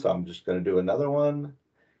it on, so I'm just going to do another one.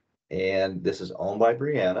 And this is owned by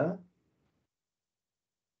Brianna.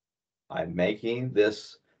 I'm making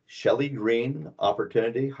this Shelly Green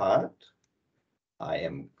opportunity hot. I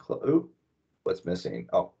am, what's missing?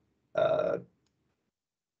 Oh, I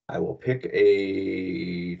will pick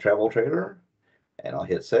a travel trailer and I'll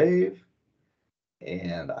hit save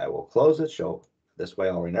and I will close it. So this way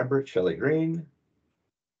I'll remember it, Shelly Green,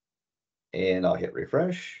 and I'll hit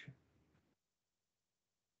refresh.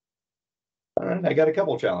 All right, I got a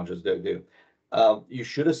couple challenges to do. You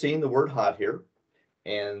should have seen the word hot here,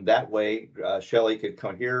 and that way Shelly could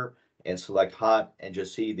come here and select hot and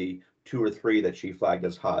just see the 2 or 3 that she flagged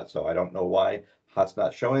as hot. So I don't know why hot's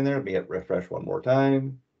not showing there. Let me hit refresh one more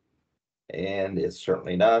time. And it's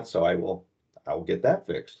certainly not, so I will get that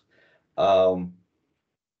fixed. So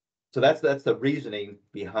that's the reasoning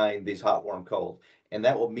behind these hot, warm, cold, and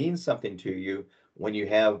that will mean something to you when you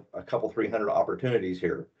have a couple 300 opportunities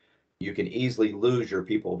here. You can easily lose your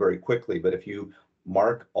people very quickly, but if you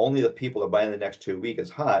mark only the people that buy in the next 2 weeks as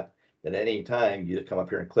hot, then at any time you just come up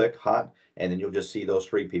here and click hot, and then you'll just see those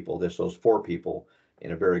 3 people, those 4 people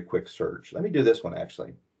in a very quick search. Let me do this one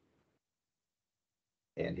actually,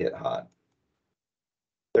 and hit hot.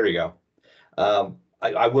 There you go.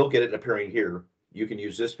 I will get it appearing here. You can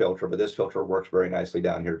use this filter, but this filter works very nicely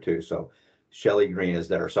down here too. So Shelly Green is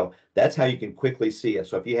there. So that's how you can quickly see it.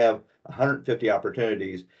 So if you have 150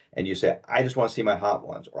 opportunities and you say, I just want to see my hot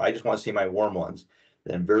ones, or I just want to see my warm ones,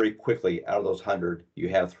 then very quickly out of those 100, you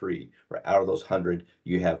have 3, or out of those 100,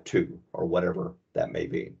 you have 2, or whatever that may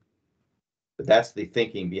be. But that's the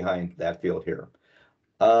thinking behind that field here.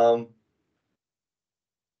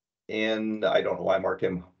 And I don't know why I marked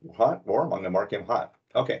him hot, warm. I'm going to mark him hot.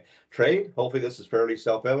 Okay, trade. Hopefully this is fairly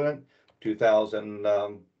self-evident.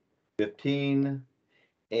 2015,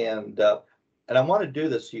 and I want to do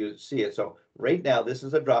this so you see it. So right now this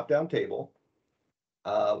is a drop-down table,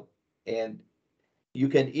 and you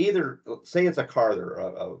can either say it's a car there,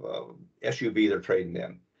 a SUV they're trading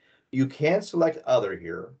in. You can select other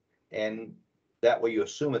here, and that way you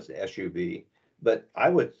assume it's an SUV. But I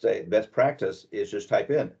would say best practice is just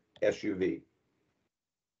type in SUV.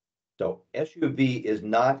 So SUV is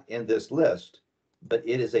not in this list, but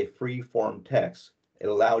it is a free form text. It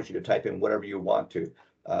allows you to type in whatever you want to,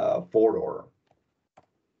 4-door,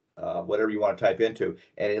 whatever you want to type into,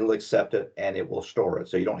 and it'll accept it and it will store it.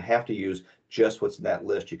 So you don't have to use just what's in that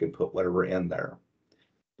list. You can put whatever in there.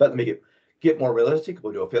 But let me get more realistic.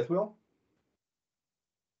 We'll do a 5th wheel.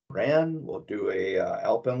 Brand, we'll do a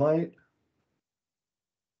Alpenlight.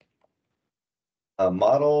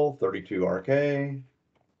 Model 32 RK.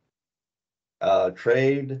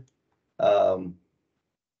 Trade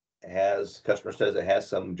customer says it has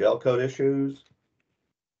some gel coat issues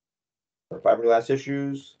or fiberglass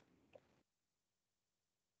issues.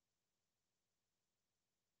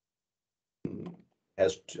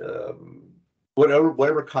 Has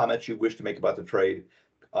whatever comments you wish to make about the trade.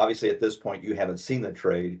 Obviously at this point you haven't seen the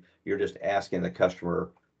trade, you're just asking the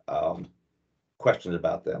customer questions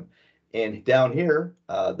about them. And down here,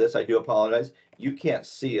 this, I do apologize, you can't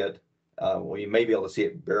see it. Well, you may be able to see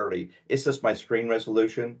it barely. It's just my screen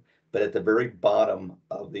resolution, but at the very bottom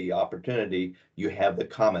of the opportunity, you have the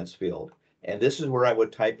comments field. And this is where I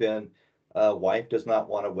would type in, wife does not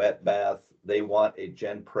want a wet bath. They want a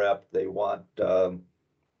gen prep. They want 50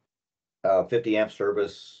 amp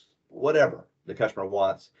service, whatever the customer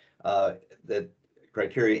wants, the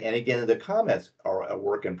criteria. And again, the comments are a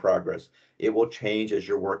work in progress. It will change as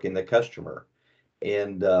you're working the customer.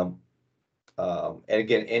 And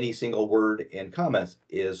again, any single word in comments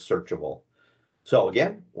is searchable. So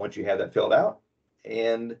again, once you have that filled out,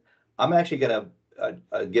 And I'm actually gonna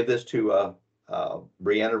give this to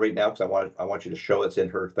Brianna right now because I want you to show it's in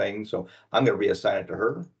her thing. So I'm gonna reassign it to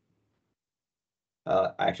her.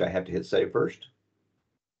 Actually, I have to hit save first.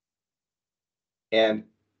 And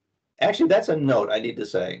actually, that's a note I need to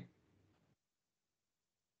say.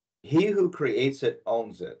 He who creates it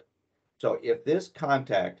owns it. So if this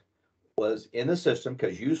contact was in the system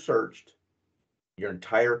because you searched your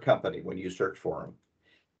entire company when you search for him,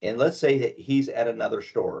 and let's say that he's at another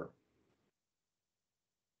store,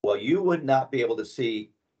 well, you would not be able to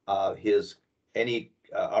see his any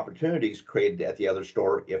opportunities created at the other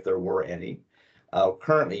store if there were any.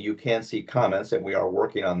 Currently, you can see comments, and we are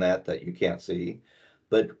working on that you can't see.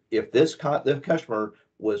 But if this the customer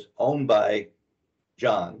was owned by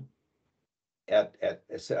John at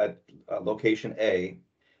location A,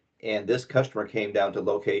 and this customer came down to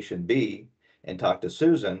location B and talked to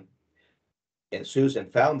Susan, and Susan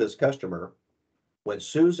found this customer, when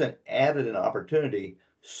Susan added an opportunity,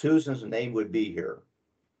 Susan's name would be here.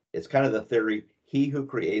 It's kind of the theory, he who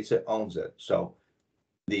creates it owns it. So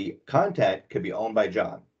the contact could be owned by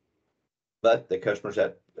John, but the customer's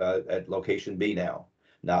at location B now,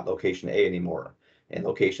 not location A anymore. And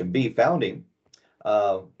location B found him,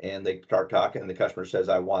 and they start talking, and the customer says,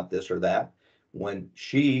 I want this or that. When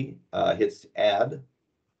she hits add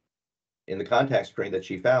in the contact screen that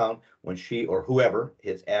she found, when she or whoever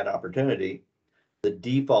hits add opportunity, the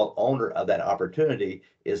default owner of that opportunity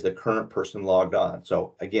is the current person logged on.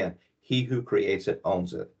 So again, he who creates it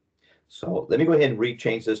owns it. So let me go ahead and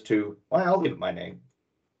rechange this to, well, I'll leave it my name.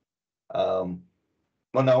 Well,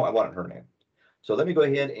 no, I wanted her name. So let me go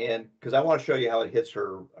ahead and, because I want to show you how it hits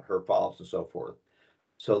her files and so forth.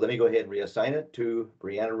 So let me go ahead and reassign it to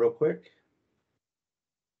Brianna real quick.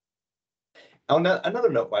 Oh, another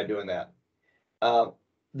note by doing that.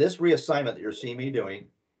 This reassignment that you're seeing me doing,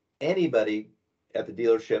 anybody at the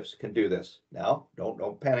dealerships can do this. Now,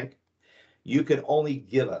 don't panic. You can only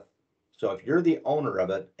give it. So if you're the owner of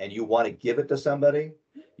it and you want to give it to somebody,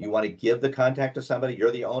 you want to give the contact to somebody,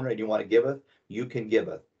 you're the owner and you want to give it, you can give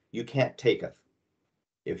it. You can't take it.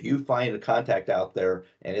 If you find a contact out there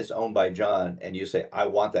and it's owned by John and you say, I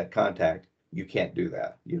want that contact, you can't do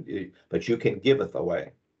that. But you can give it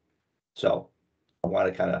away. So I want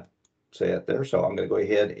to kind of say it there. So I'm going to go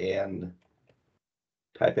ahead and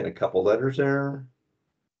type in a couple letters there.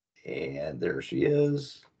 And there she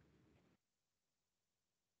is.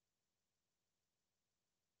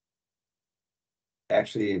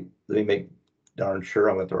 Actually, let me make darn sure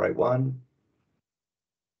I'm at the right one.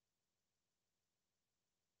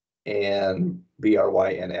 And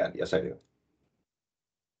BRYNN. Yes, I do.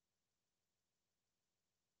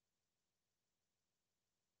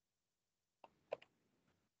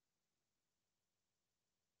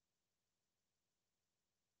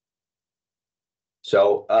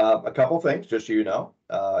 So a couple things, just so you know,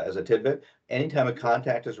 as a tidbit, anytime a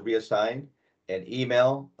contact is reassigned, an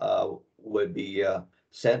email would be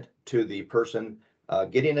sent to the person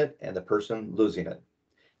getting it and the person losing it.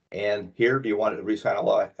 And here, do you want to reassign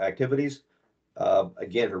all activities?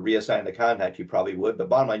 Again, to reassign the contact, you probably would, but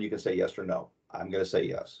bottom line, you can say yes or no. I'm going to say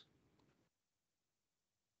yes.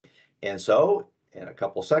 And so in a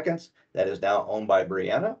couple seconds, that is now owned by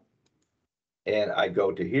Brianna. And I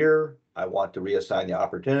go to here, I want to reassign the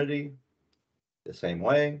opportunity the same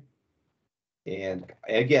way. And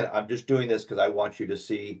again, I'm just doing this because I want you to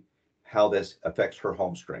see how this affects her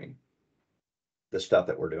home screen, the stuff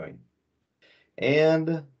that we're doing.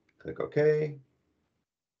 And click OK.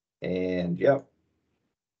 And yep.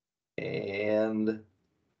 And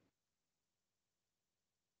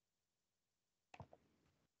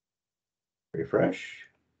refresh.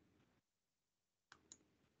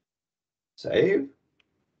 Save.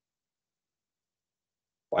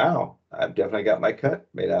 Wow, I've definitely got my cut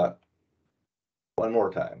made out. One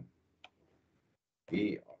more time.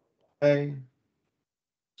 BRY,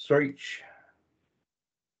 search,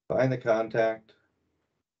 find the contact.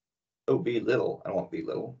 Oh, be little. I don't want be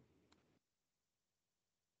little.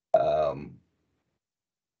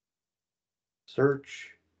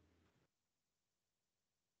 Search.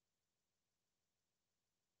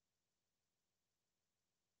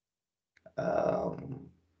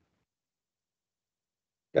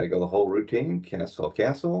 Got to go the whole routine.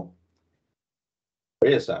 Cancel.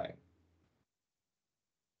 Reassign.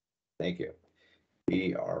 Thank you.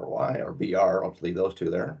 BRY or BR. I'll leave those two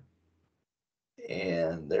there.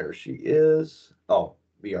 And there she is. Oh,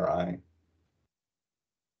 BRI.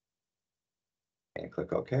 And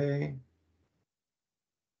click OK.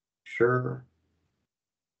 Sure.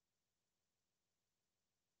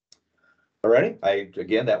 Alrighty,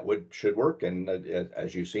 again, that should work, and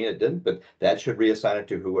as you've seen, it didn't, but that should reassign it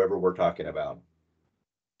to whoever we're talking about.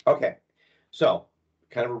 Okay, so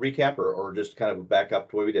kind of a recap or just kind of back up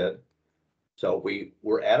to what we did. So we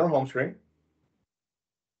were at our home screen.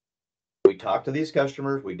 We talked to these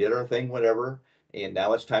customers, we did our thing, whatever, and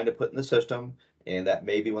now it's time to put in the system. And that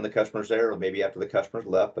may be when the customer's there, or maybe after the customer's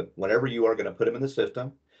left, but whenever you are going to put them in the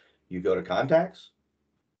system, you go to contacts.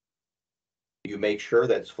 You make sure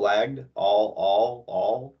that's flagged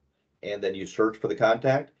all, and then you search for the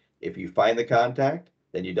contact. If you find the contact,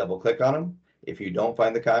 then you double click on them. If you don't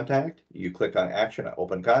find the contact, you click on action,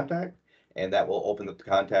 open contact, and that will open up the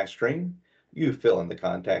contact screen. You fill in the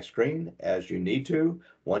contact screen as you need to.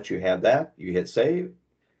 Once you have that, you hit save.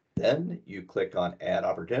 Then you click on add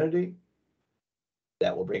opportunity.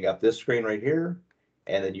 That will bring up this screen right here.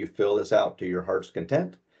 And then you fill this out to your heart's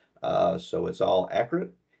content. So it's all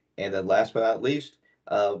accurate. And then last but not least,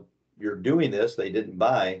 you're doing this, they didn't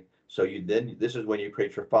buy. So this is when you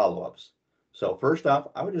create your follow-ups. So first off,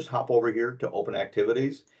 I would just hop over here to open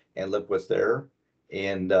activities and look what's there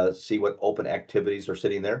and see what open activities are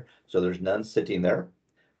sitting there. So there's none sitting there.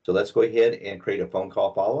 So let's go ahead and create a phone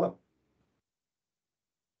call follow-up.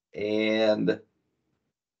 And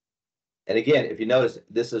again, if you notice,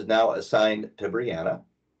 this is now assigned to Brianna.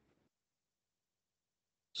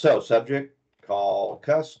 So subject, call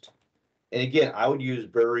cust. And again, I would use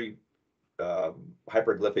very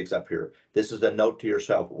hyperglyphics up here. This is a note to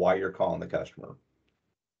yourself why you're calling the customer.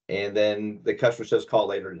 And then the customer says call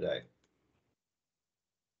later today.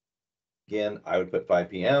 Again, I would put 5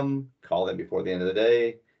 p.m., call them before the end of the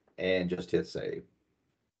day, and just hit save.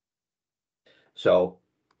 So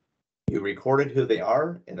you recorded who they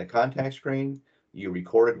are in the contact screen. You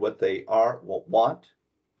recorded what they want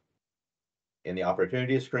in the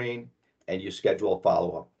opportunity screen, and you schedule a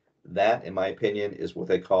follow-up. That, in my opinion, is what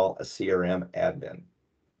they call a CRM admin,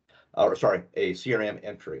 or sorry, a CRM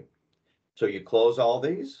entry. So you close all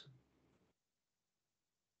these.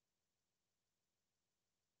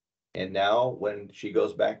 And now when she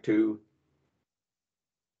goes back to,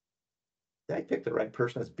 did I pick the right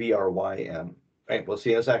person? It's BRYM. Right, we'll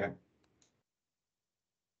see in a second.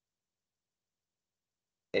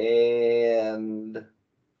 And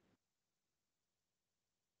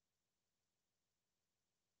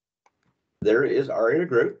there is Aria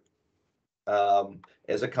Group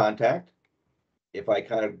as a contact. If I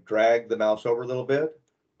kind of drag the mouse over a little bit,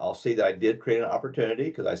 I'll see that I did create an opportunity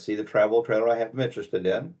because I see the travel trailer I have him interested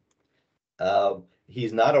in.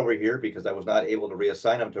 He's not over here because I was not able to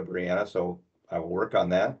reassign him to Brianna, so I will work on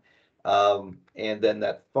that. And then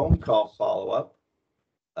that phone call follow-up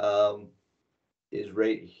is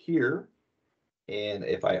right here. And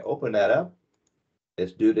if I open that up,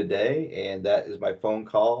 it's due today, and that is my phone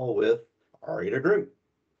call with Aria Group.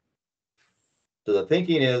 So the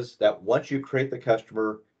thinking is that once you create the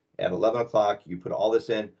customer at 11 o'clock, you put all this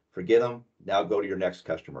in, forget them, now go to your next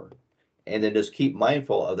customer. And then just keep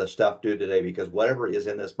mindful of the stuff due today, because whatever is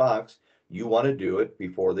in this box, you want to do it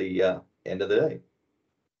before the end of the day.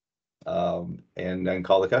 And then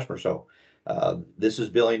call the customer. So this is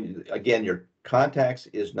billing. Again, your contacts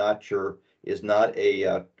is not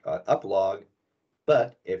a uplog,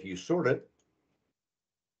 but if you sort it,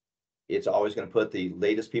 it's always going to put the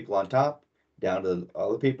latest people on top down to the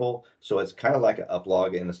other people. So it's kind of like an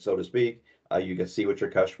uplog, and so to speak. You can see what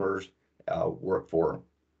your customers work for.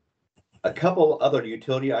 A couple other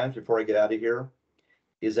utility items before I get out of here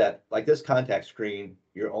is that, like this contact screen,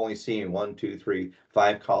 you're only seeing 1, 2, 3,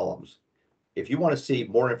 5 columns. If you want to see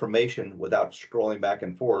more information without scrolling back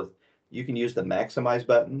and forth, you can use the maximize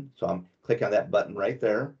button. So I'm clicking on that button right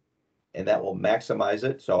there, and that will maximize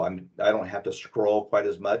it. So I don't have to scroll quite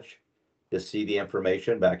as much to see the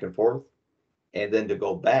information back and forth. And then to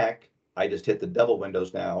go back, I just hit the double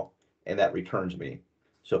windows now, and that returns me.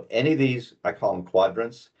 So any of these, I call them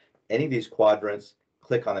quadrants. Any of these quadrants,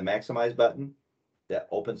 click on the maximize button. That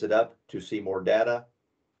opens it up to see more data.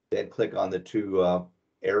 Then click on the 2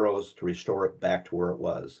 arrows to restore it back to where it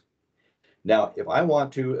was. Now, if I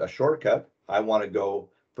want a shortcut, I want to go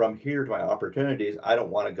from here to my opportunities. I don't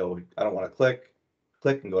want to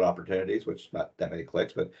click and go to opportunities, which is not that many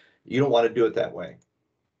clicks, but you don't want to do it that way.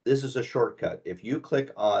 This is a shortcut. If you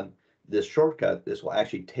click on this shortcut, this will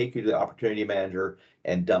actually take you to the opportunity manager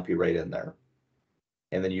and dump you right in there.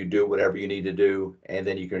 And then you do whatever you need to do, and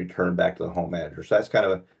then you can return back to the home manager. So that's kind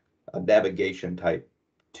of a navigation type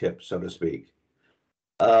tip, so to speak.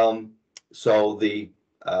 So the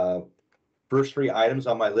first 3 items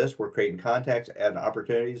on my list were creating contacts, adding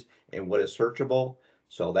opportunities, and what is searchable.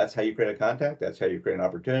 So that's how you create a contact. That's how you create an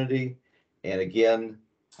opportunity. And again,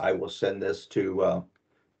 I will send this to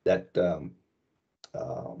that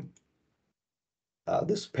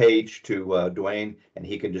this page to Dwayne, and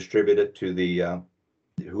he can distribute it to the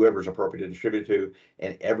whoever's appropriate to distribute to,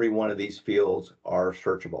 and every one of these fields are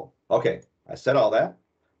searchable. Okay, I said all that.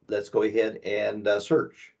 Let's go ahead and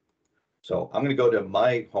search. So I'm going to go to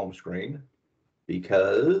my home screen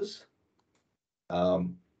because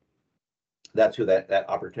that's who that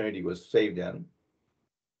opportunity was saved in.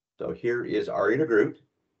 So here is Aria Groot.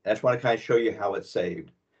 I just want to kind of show you how it's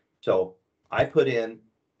saved. So I put in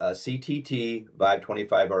CTT Vibe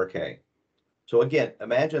 25RK. So again,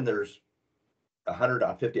 imagine there's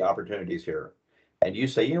 150 opportunities here. And you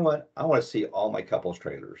say, you know what? I want to see all my couples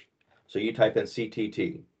trailers. So you type in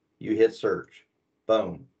CTT, you hit search,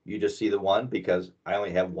 boom. You just see the one because I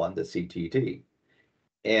only have one that's CTT.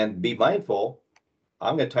 And be mindful,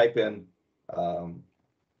 I'm going to type in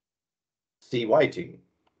CYT,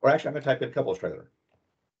 or actually I'm going to type in couples trailer.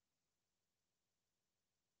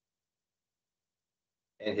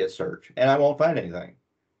 And hit search. And I won't find anything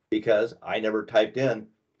because I never typed in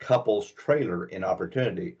couples trailer in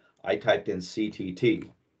opportunity. I typed in CTT.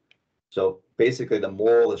 So basically the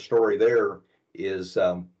moral of the story there is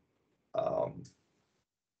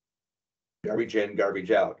garbage in,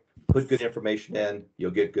 garbage out. Put good information in,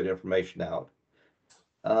 you'll get good information out.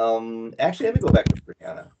 Actually, let me go back to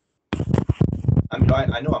Brianna.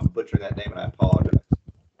 I know I'm butchering that name and I apologize.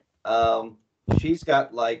 She's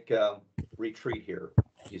got like retreat here.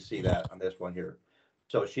 You see that on this one here.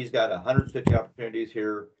 So she's got 150 opportunities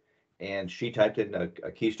here, and she typed in a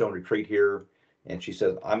Keystone retreat here, and she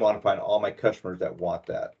says, I want to find all my customers that want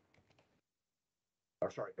that. Or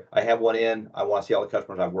sorry, I have one in, I want to see all the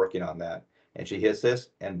customers I'm working on that. And she hits this,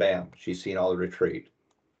 and bam, she's seen all the retreat.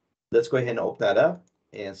 Let's go ahead and open that up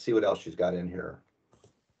and see what else she's got in here.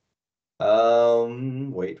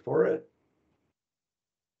 Wait for it.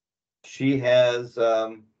 She has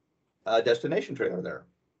a destination trailer there.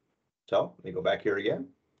 So let me go back here again.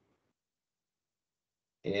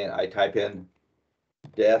 And I type in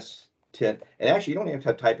and actually you don't even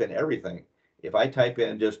have to type in everything. If I type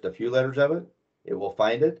in just a few letters of it, it will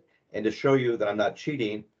find it. And to show you that I'm not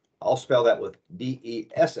cheating, I'll spell that with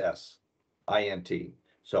DESSINT.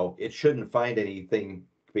 So it shouldn't find anything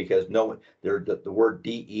because the word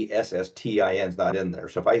DESSTIN is not in there.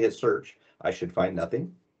 So if I hit search, I should find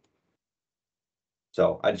nothing.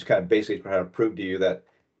 So I just kind of basically trying to prove to you that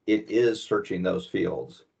it is searching those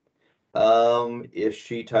fields. If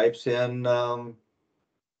she types in, double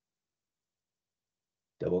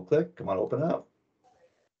click, come on, open up.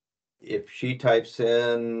 If she types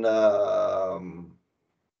in, well,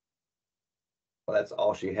 that's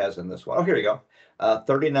all she has in this one. Oh, here we go.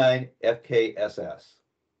 39 FKSS.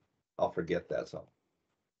 I'll forget that. So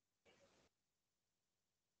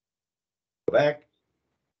go back.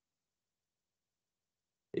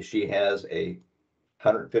 If she has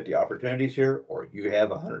 150 opportunities here, or you have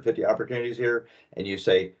 150 opportunities here, and you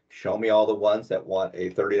say, show me all the ones that want a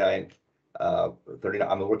 39, I'm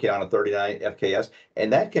working on a 39 FKS,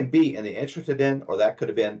 and that can be in the interested in, or that could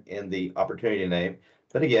have been in the opportunity name.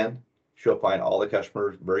 But again, she'll find all the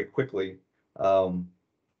customers very quickly, what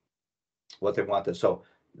they want. So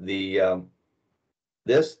the,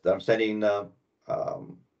 this that I'm sending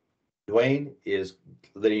Dwayne is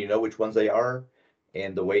letting you know which ones they are.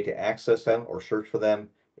 And the way to access them or search for them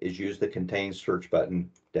is use the contain search button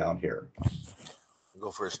down here.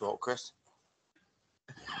 Go for a smoke, Chris.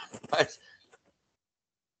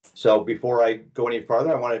 So before I go any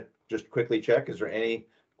farther, I want to just quickly check, is there any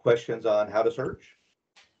questions on how to search?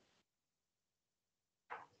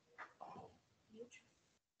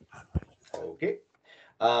 Okay.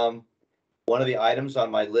 One of the items on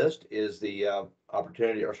my list is the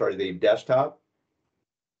the desktop.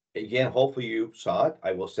 Again, hopefully you saw it.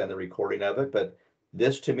 I will send the recording of it, but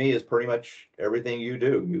this to me is pretty much everything you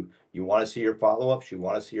do. You want to see your follow-ups, you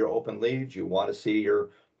want to see your open leads, you want to see your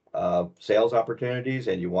sales opportunities,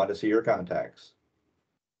 and you want to see your contacts.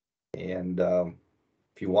 And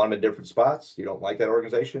if you want them in different spots, you don't like that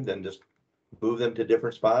organization, then just move them to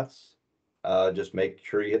different spots. Just make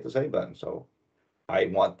sure you hit the save button. So I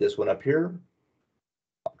want this one up here.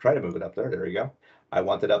 I'll try to move it up there. There you go. I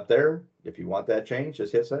want it up there. If you want that change,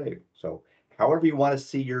 just hit save. So however you want to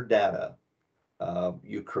see your data,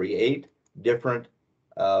 you create different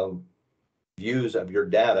views of your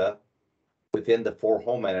data within the 4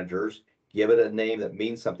 home managers, give it a name that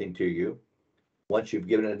means something to you. Once you've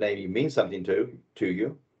given it a name you mean something to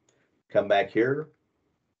you, come back here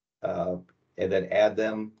and then add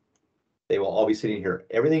them. They will all be sitting here.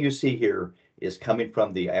 Everything you see here is coming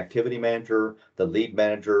from the activity manager, the lead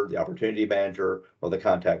manager, the opportunity manager, or the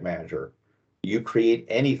contact manager. You create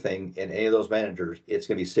anything in any of those managers, it's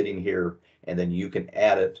gonna be sitting here, and then you can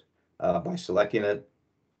add it by selecting it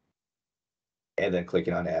and then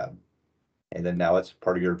clicking on add. And then now it's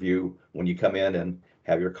part of your view when you come in and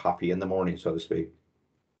have your coffee in the morning, so to speak.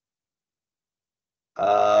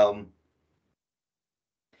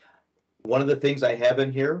 One of the things I have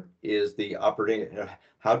in here is the operating,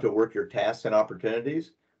 how to work your tasks and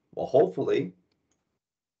opportunities. Well, hopefully,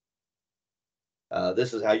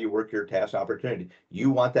 this is how you work your task opportunity. You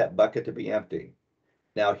want that bucket to be empty.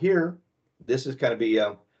 Now here, this is going to be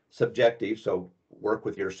subjective, so work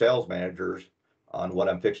with your sales managers on what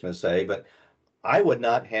I'm fixing to say, but I would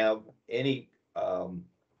not have any,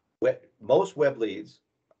 most web leads,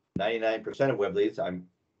 99% of web leads, I'm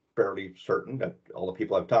fairly certain that all the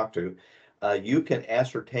people I've talked to, you can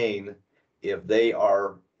ascertain if they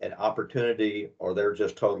are an opportunity or they're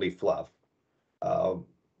just totally fluff.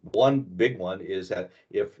 One big one is that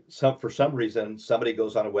if for some reason somebody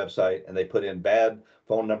goes on a website and they put in bad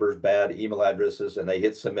phone numbers, bad email addresses, and they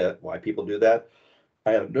hit submit, why people do that,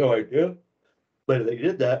 I have no idea. But if they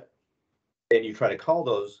did that and you try to call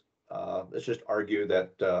those, let's just argue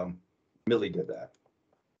that Millie did that.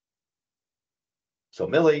 So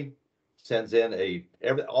Millie sends in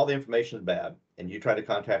all the information is bad, and you try to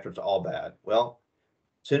contact her, it's all bad. Well,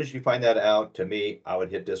 as soon as you find that out, to me, I would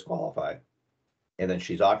hit disqualify. And then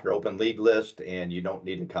she's off your open lead list and you don't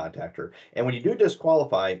need to contact her. And when you do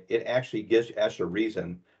disqualify, it actually asks a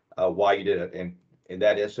reason why you did it. And in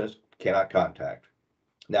that instance, cannot contact.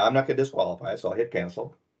 Now I'm not going to disqualify, so I'll hit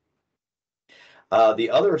cancel. The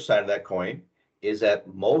other side of that coin is that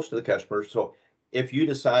most of the customers, so if you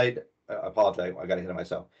decide, I apologize, I got ahead of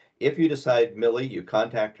myself. If you decide, Millie, you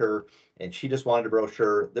contact her and she just wanted a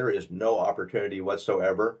brochure, there is no opportunity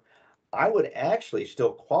whatsoever. I would actually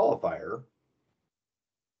still qualify her.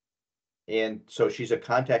 And so she's a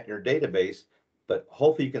contact in your database, but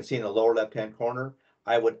hopefully you can see in the lower left-hand corner,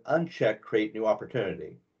 I would uncheck create new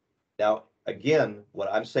opportunity. Now, again,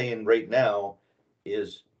 what I'm saying right now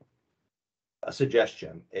is a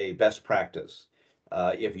suggestion, a best practice.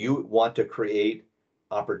 If you want to create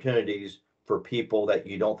opportunities for people that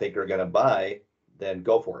you don't think are going to buy, then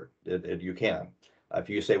go for it. You can. If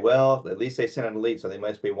you say, well, at least they sent in a lead, so they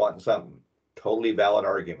must be wanting something. Totally valid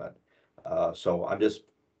argument. So I'm just,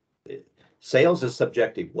 sales is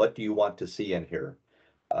subjective. What do you want to see in here?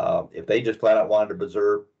 If they just flat out wanted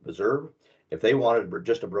to reserve, if they wanted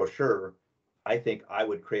just a brochure, I think I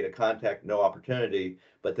would create a contact, no opportunity,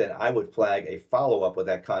 but then I would flag a follow-up with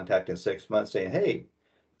that contact in 6 months saying, hey,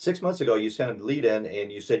 6 months ago, you sent a lead in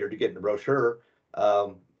and you said you're getting a brochure.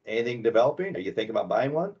 Anything developing? Are you thinking about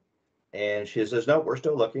buying one? And she says, no, we're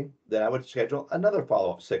still looking. Then I would schedule another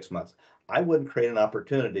follow-up 6 months. I wouldn't create an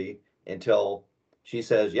opportunity until she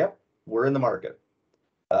says, yep, we're in the market.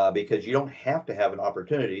 Because you don't have to have an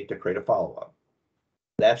opportunity to create a follow-up.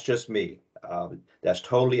 That's just me. That's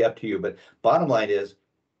totally up to you. But bottom line is,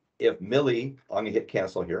 if Millie, I'm gonna hit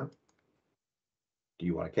cancel here. Do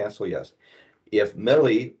you want to cancel? Yes. If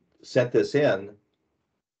Millie sent this in,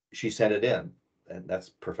 she sent it in, and that's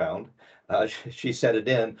profound. She sent it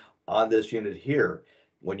in on this unit here.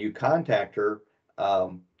 When you contact her,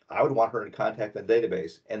 I would want her in contact in the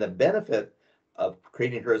database. And the benefit of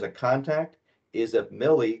creating her as a contact is if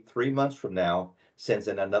Millie, 3 months from now, sends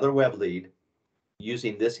in another web lead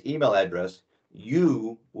using this email address,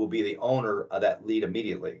 you will be the owner of that lead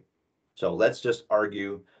immediately. So let's just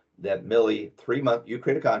argue that Millie, 3 months, you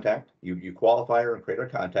create a contact, you qualify her and create her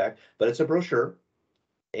contact, but it's a brochure,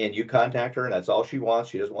 and you contact her and that's all she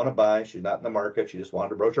wants. She doesn't want to buy, she's not in the market, she just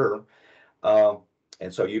wanted a brochure.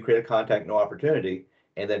 And so you create a contact, no opportunity,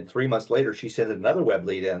 and then 3 months later, she sends another web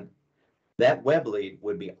lead in. That web lead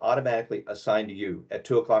would be automatically assigned to you at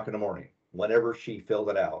 2 o'clock in the morning, whenever she filled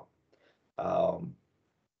it out.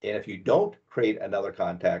 And if you don't create another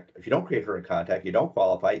contact, if you don't create her in contact, you don't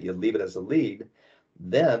qualify it, you leave it as a lead,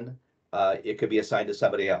 then it could be assigned to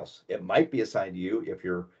somebody else. It might be assigned to you if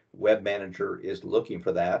your web manager is looking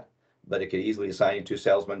for that, but it could easily assign you to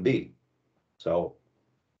salesman B. So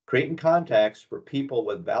creating contacts for people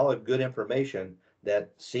with valid, good information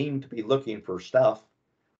that seem to be looking for stuff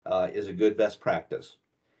is a good best practice.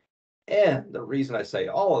 And the reason I say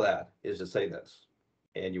all of that is to say this,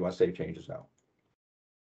 and you want to save changes now,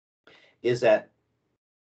 is that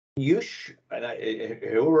you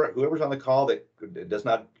whoever's on the call that does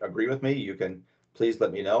not agree with me, you can please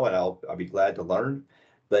let me know and I'll be glad to learn.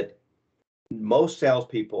 But most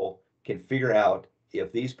salespeople can figure out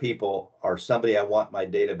if these people are somebody I want in my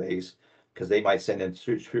database, because they might send in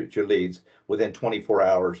future leads within 24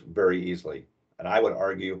 hours very easily. And I would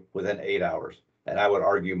argue within 8 hours, and I would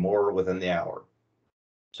argue more within the hour.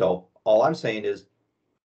 So All I'm saying is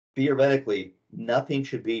theoretically, nothing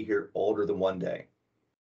should be here older than 1 day.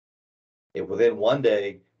 If within 1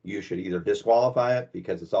 day, you should either disqualify it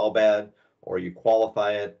because it's all bad, or you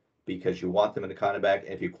qualify it because you want them in the contact back.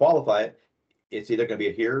 And if you qualify it, it's either going to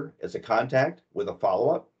be here as a contact with a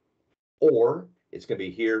follow-up, or it's going to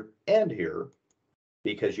be here and here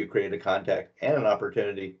because you created a contact and an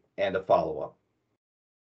opportunity and a follow-up.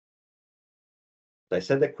 I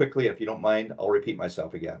said that quickly. If you don't mind, I'll repeat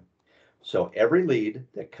myself again. So every lead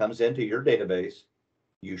that comes into your database,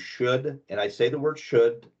 you should, and I say the word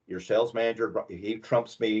should, your sales manager, he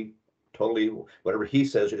trumps me totally. Whatever he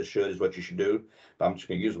says it should is what you should do. But I'm just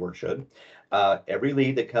going to use the word should. Every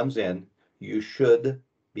lead that comes in, you should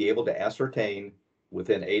be able to ascertain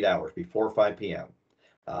within 8 hours before 5 p.m.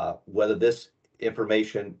 Whether this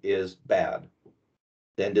information is bad,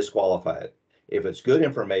 then disqualify it. If it's good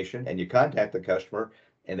information and you contact the customer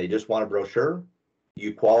and they just want a brochure,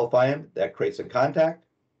 you qualify them, that creates a contact,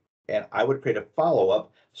 and I would create a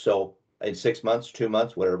follow-up. So in 6 months, 2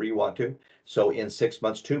 months, whatever you want to. So in 6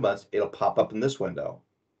 months, 2 months, it'll pop up in this window.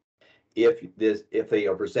 If they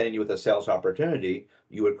are presenting you with a sales opportunity,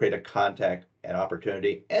 you would create a contact, an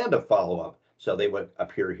opportunity, and a follow-up. So they would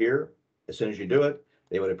appear here as soon as you do it.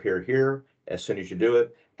 They would appear here as soon as you do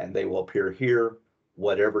it, and they will appear here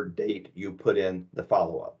whatever date you put in the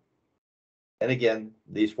follow-up. And again,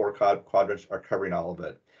 these 4 quadrants are covering all of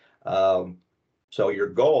it. So your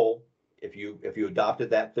goal, if you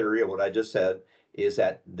adopted that theory of what I just said, is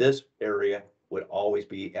that this area would always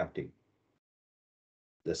be empty.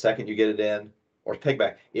 The second you get it in, or take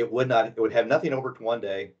back, it would have nothing over to 1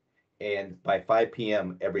 day, and by 5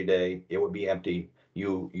 p.m. every day, it would be empty.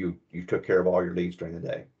 You took care of all your leads during the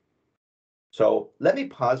day. So let me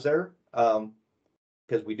pause there,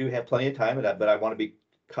 because we do have plenty of time, but I want to be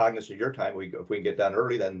cognizant of your time. If we can get done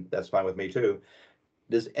early, then that's fine with me too.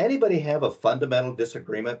 Does anybody have a fundamental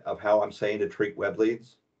disagreement of how I'm saying to treat web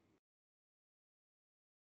leads?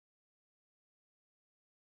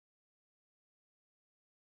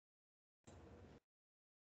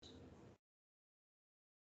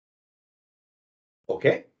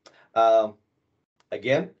 Okay.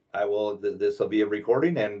 Again, this will be a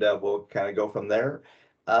recording, and we'll kind of go from there.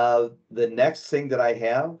 The next thing that I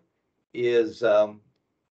have is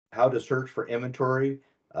how to search for inventory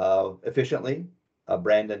efficiently,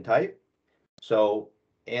 brand and type. So,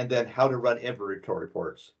 and then how to run inventory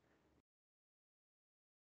reports.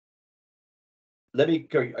 Let me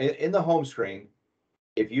go in the home screen.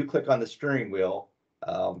 If you click on the steering wheel,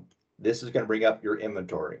 this is going to bring up your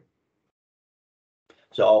inventory.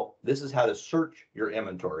 So this is how to search your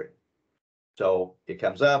inventory. So it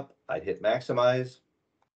comes up, I hit maximize,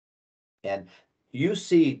 and you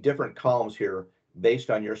see different columns here based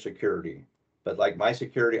on your security. But like my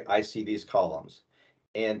security, I see these columns,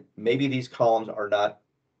 and maybe these columns are not,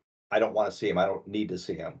 I don't want to see them. I don't need to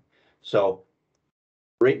see them. So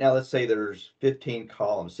right now, let's say there's 15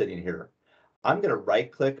 columns sitting here. I'm going to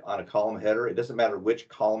right click on a column header. It doesn't matter which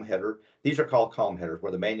column header. These are called column headers,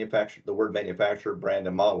 where the word manufacturer, brand,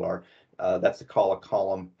 and model are. That's to call a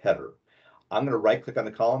column header. I'm going to right click on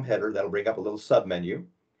the column header. That'll bring up a little sub menu,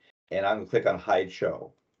 and I'm going to click on hide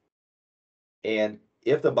show. And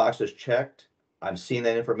if the box is checked, I'm seeing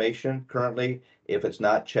that information currently. If it's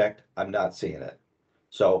not checked, I'm not seeing it.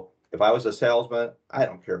 So if I was a salesman, I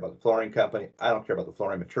don't care about the flooring company. I don't care about the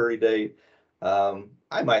flooring maturity date.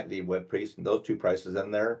 I might leave web priest and those 2 prices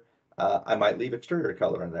in there. I might leave exterior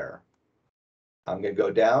color in there. I'm going to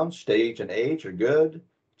go down. Stage and age are good.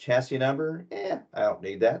 Chassis number, I don't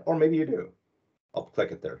need that. Or maybe you do. I'll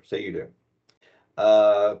click it there. Say you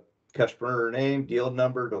do. Customer name, deal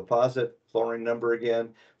number, deposit, flooring number again.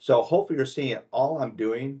 So hopefully you're seeing all I'm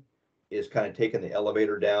doing is kind of taking the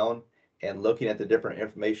elevator down and looking at the different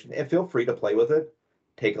information. And feel free to play with it.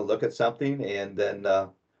 Take a look at something and then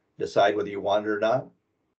decide whether you want it or not.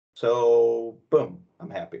 So boom, I'm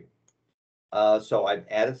happy. So I've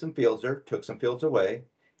added some fields there, took some fields away,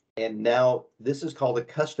 and now this is called a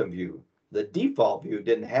custom view. The default view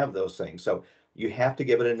didn't have those things, so you have to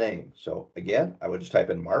give it a name. So again, I would just type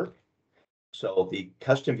in Mark. So the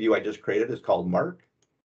custom view I just created is called Mark.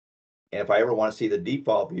 And if I ever want to see the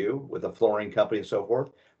default view with a flooring company and so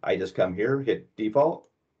forth, I just come here, hit default,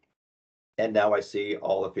 and now I see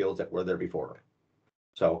all the fields that were there before.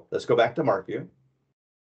 So let's go back to Mark view.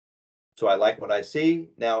 So I like what I see.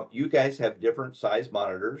 Now you guys have different size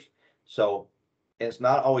monitors. So, and it's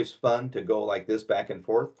not always fun to go like this back and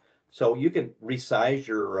forth. So you can resize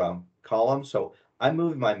your column. So I'm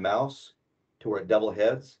moving my mouse to where it double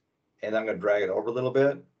heads, and I'm going to drag it over a little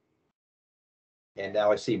bit. And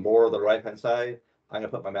now I see more of the right-hand side. I'm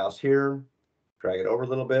going to put my mouse here, drag it over a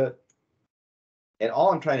little bit, And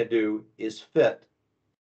all I'm trying to do is fit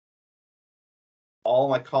all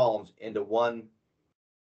my columns into one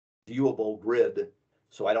viewable grid,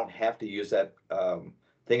 so I don't have to use that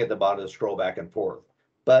thing at the bottom to scroll back and forth.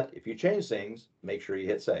 But if you change things, make sure you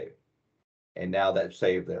hit save. And now that's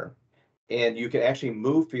saved there. And you can actually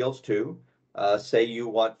move fields too. Say you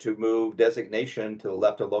want to move designation to the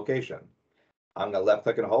left of location. I'm gonna left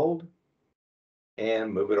click and hold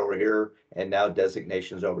and move it over here. And now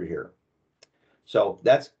designation's over here. So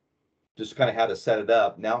that's just kind of how to set it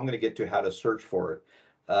up. Now I'm gonna get to how to search for it.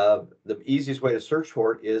 The easiest way to search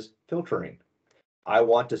for it is filtering. I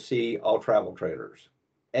want to see all travel trailers.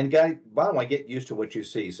 And guys, bottom line, get used to what you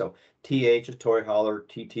see. So TH is toy hauler,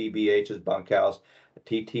 TTBH is bunkhouse,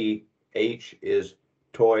 TTH is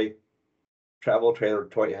toy travel trailer,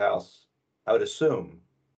 toy house. I would assume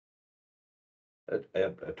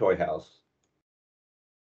a toy house.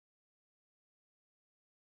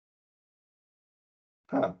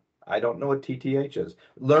 Huh, I don't know what TTH is.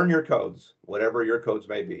 Learn your codes, whatever your codes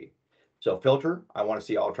may be. So filter, I want to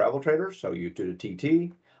see all travel trailers. So you do the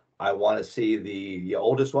TT. I want to see the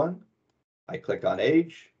oldest one. I click on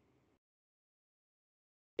age.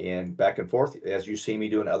 And back and forth as you see me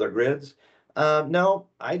doing other grids. No,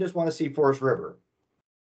 I just want to see Forest River.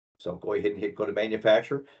 So go ahead and go to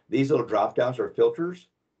manufacturer. These little drop downs are filters.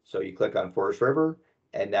 So you click on Forest River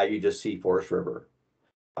and now you just see Forest River.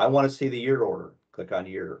 I want to see the year order. Click on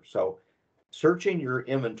year. So searching your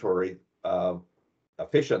inventory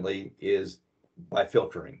efficiently is by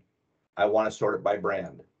filtering. I want to sort it by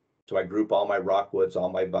brand. So I group all my Rockwoods, all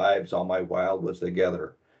my Vibes, all my Wildwoods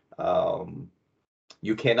together.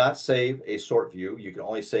 You cannot save a sort view. You can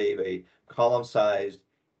only save a column sized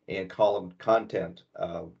and column content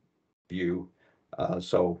view.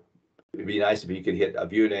 So it'd be nice if you could hit a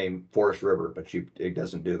view name Forest River, but it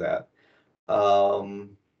doesn't do that.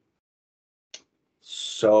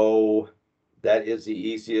 So that is the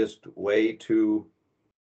easiest way to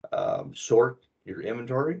sort your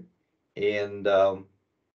inventory. And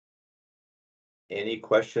any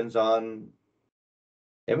questions on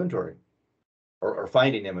inventory or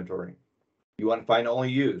finding inventory? You want to find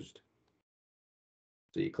only used.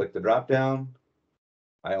 So you click the drop down.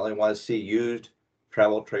 I only want to see used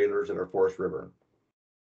travel trailers that are Forest River.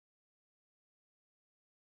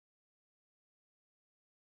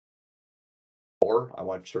 Or I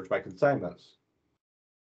want to search my consignments.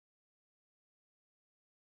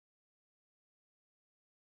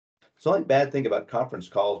 It's the only bad thing about conference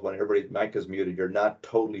calls when everybody's mic is muted, you're not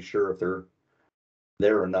totally sure if they're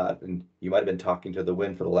there or not. And you might have been talking to the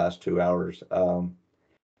wind for the last 2 hours.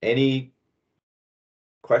 Any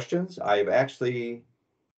questions? I've actually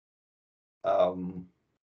run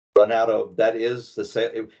out of, that is the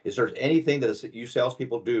sale. Is there anything that you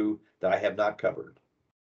salespeople do that I have not covered?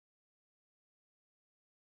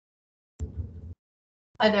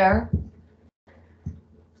 Hi there.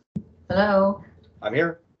 Hello. I'm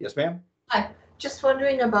here. Yes, ma'am. Hi. Just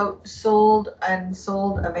wondering about sold and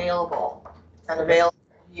sold available and available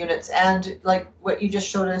units, and like what you just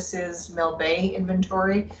showed us is Mill Bay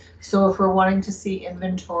inventory. So if we're wanting to see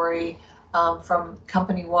inventory from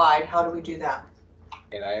company wide, how do we do that?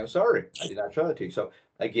 And I am sorry, I did not show that to you. So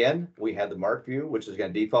again, we have the mark view, which is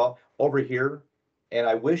going to default over here. And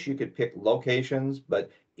I wish you could pick locations, but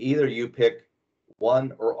either you pick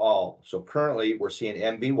one or all. So currently we're seeing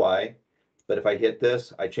MBY, but if I hit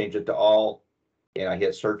this, I change it to all and I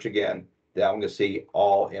hit search again, then I'm going to see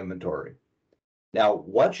all inventory. Now,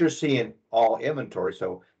 once you're seeing all inventory,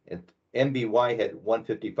 so MBY had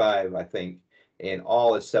 155, I think, and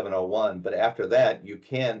all is 701. But after that, you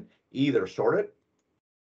can either sort it,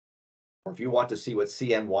 or if you want to see what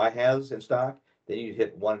CNY has in stock, then you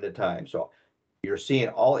hit one at a time. So you're seeing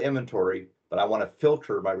all inventory, but I want to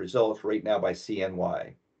filter my results right now by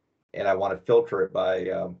CNY. And I want to filter it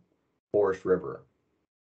by Forest River.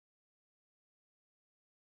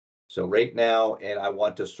 So right now, and I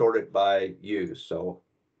want to sort it by use. So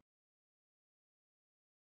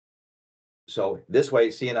this way,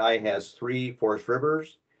 CNI has 3 Forest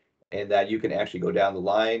Rivers, and that you can actually go down the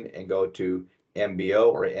line and go to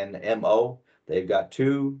MBO or NMO. They've got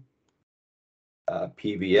 2.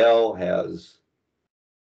 PVL has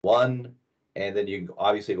 1, and then you can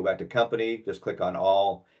obviously go back to company, just click on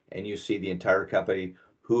all, and you see the entire company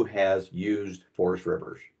who has used Forest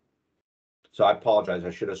Rivers. So I apologize, I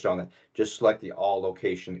should have shown that. Just select the all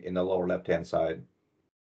location in the lower left-hand side.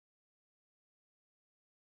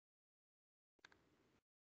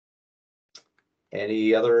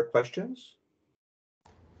 Any other questions?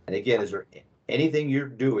 And again, is there anything you're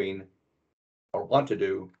doing or want to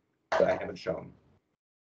do that I haven't shown?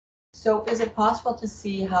 So is it possible to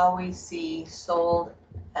see how we see sold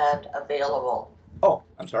and available? Oh,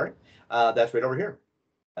 I'm sorry. That's right over here.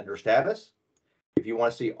 Under status, if you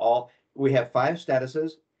want to see all, we have 5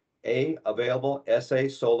 statuses. A, available, SA,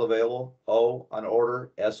 sold available, O, on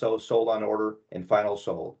order, SO, sold on order, and final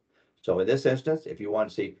sold. So in this instance, if you want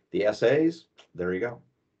to see the SAs, there you go.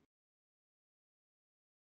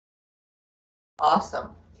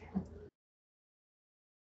 Awesome.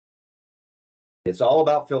 It's all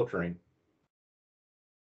about filtering.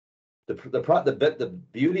 The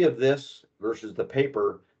beauty of this versus the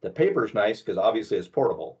paper is nice because obviously it's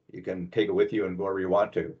portable. You can take it with you and go wherever you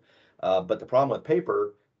want to. But the problem with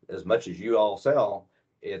paper, as much as you all sell,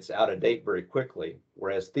 it's out of date very quickly.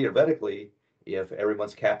 Whereas theoretically, if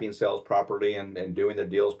everyone's capping sales properly and doing the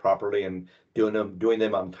deals properly and doing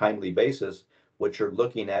them on a timely basis, what you're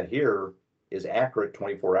looking at here is accurate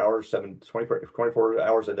 24 hours, 24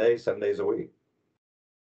 hours a day, 7 days a week.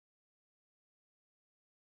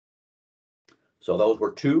 So those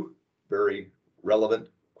were 2 very relevant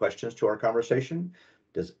questions to our conversation.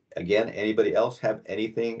 Does, again, anybody else have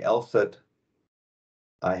anything else that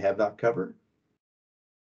I have not covered?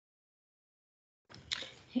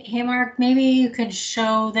 Hey, Mark, maybe you could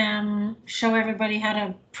show everybody how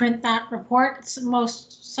to print that report. Some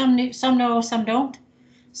know, some don't.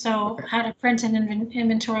 So Okay. how to print an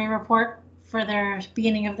inventory report for their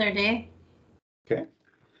beginning of their day. Okay.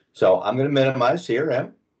 So I'm going to minimize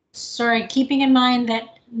CRM. Sorry, keeping in mind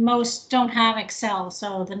that most don't have Excel,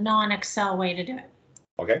 so the non-Excel way to do it.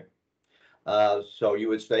 Okay. So you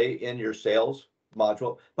would stay in your sales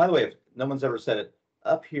module. By the way, if no one's ever said it,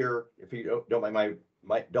 up here, if you don't mind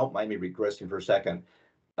me regressing for a second,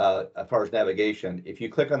 as far as navigation, if you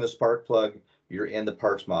click on the spark plug, you're in the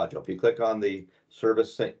parts module. If you click on the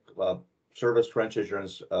service trenches, you're in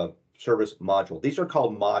service module. These are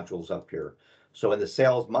called modules up here. So in the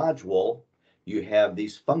sales module, you have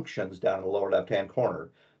these functions down in the lower left-hand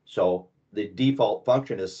corner. So the default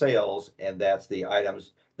function is sales, and that's the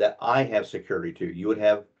items that I have security to. You would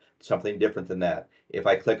have something different than that. If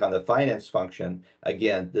I click on the finance function,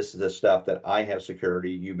 again, this is the stuff that I have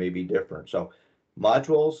security, you may be different. So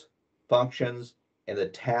modules, functions, and the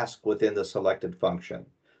task within the selected function.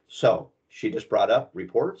 So she just brought up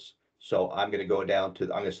reports. So I'm going to go down to,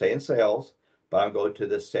 I'm going to stay in sales, but I'm going to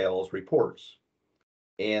the sales reports.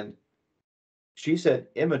 And she said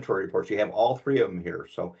inventory reports. You have all 3 of them here.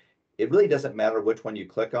 So it really doesn't matter which one you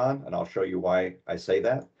click on, and I'll show you why I say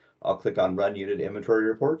that. I'll click on Run Unit Inventory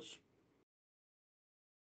Reports.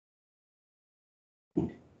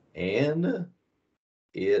 And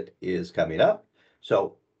it is coming up.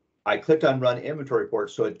 So I clicked on Run Inventory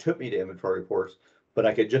Reports, so it took me to inventory reports, but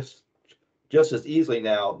I could just as easily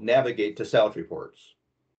now navigate to sales reports.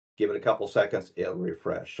 Give it a couple seconds, it'll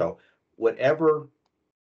refresh. So whatever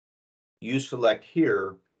you select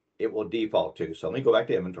here, it will default to. So let me go back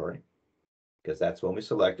to inventory, because that's when we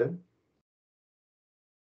selected.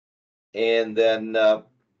 And then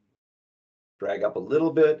drag up a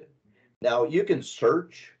little bit. Now you can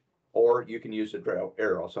search or you can use the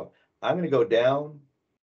arrow. So I'm going to go down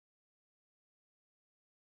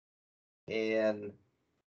and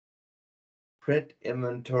print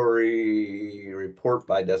inventory report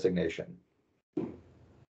by designation.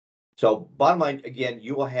 So bottom line, again,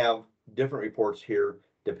 you will have different reports here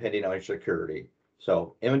depending on your security.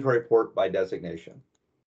 So inventory report by designation.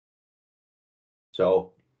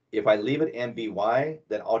 So if I leave it MBY,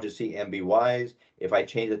 then I'll just see MBYs. If I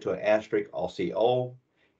change it to an asterisk, I'll see O.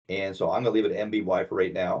 And so I'm going to leave it MBY for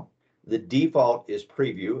right now. The default is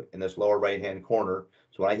preview in this lower right-hand corner.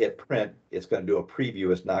 So when I hit print, it's going to do a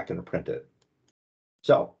preview. It's not going to print it.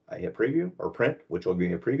 So I hit preview or print, which will give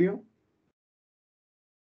me a preview.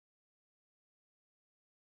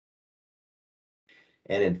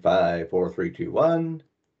 And in 5, 4, 3, 2, 1,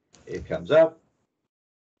 it comes up.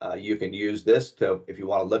 You can use this to, if you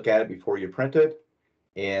want to look at it before you print it.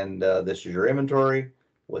 And this is your inventory,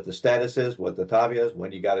 what the status is, what the top is,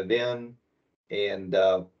 when you got it in. And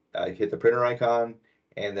I hit the printer icon,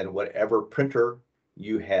 and then whatever printer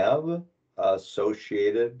you have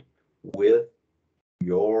associated with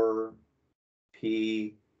your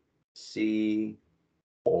PC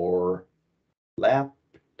or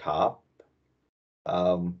laptop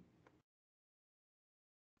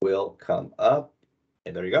will come up,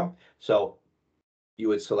 and there you go. So you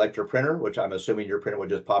would select your printer, which I'm assuming your printer would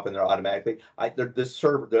just pop in there automatically. This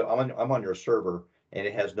server, I'm on your server, and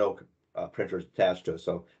it has no printers attached to it.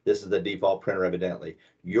 So this is the default printer, evidently.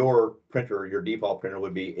 Your printer, your default printer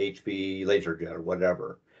would be HP LaserJet or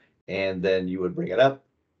whatever. And then you would bring it up,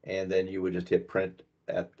 and then you would just hit print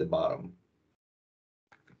at the bottom.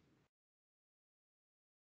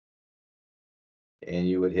 and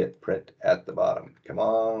you would hit print at the bottom. Come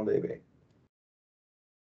on, baby.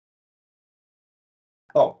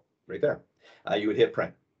 Oh, right there. You would hit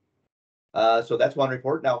print. So that's one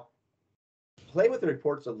report. Now, play with the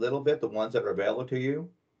reports a little bit, the ones that are available to you.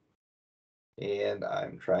 And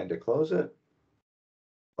I'm trying to close it.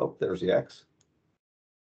 Oh, there's the X.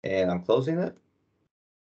 And I'm closing it.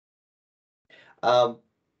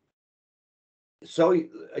 So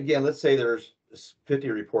again, let's say there's 50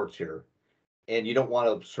 reports here, and you don't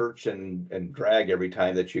want to search and drag every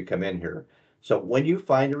time that you come in here. So when you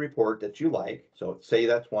find a report that you like, so say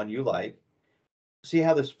that's one you like, see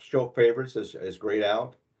how this show favorites is grayed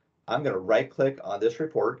out? I'm going to right click on this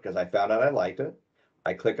report because I found out I liked it.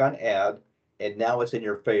 I click on add, and now it's in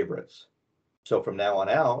your favorites. So from now on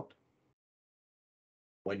out,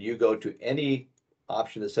 when you go to any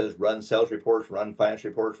option that says run sales reports, run finance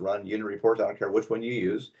reports, run unit reports, I don't care which one you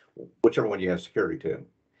use, whichever one you have security to.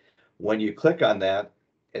 When you click on that,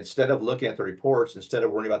 instead of looking at the reports, instead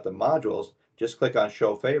of worrying about the modules, just click on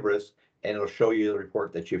show favorites and it'll show you the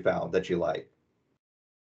report that you found that you like.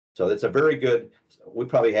 So it's a very good, we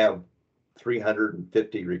probably have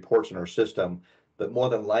 350 reports in our system, but more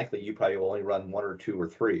than likely you probably only run 1 or 2 or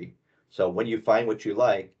 3. So when you find what you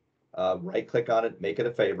like, right click on it, make it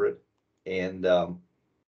a favorite, and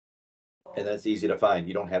that's easy to find.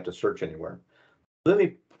 You don't have to search anywhere. Let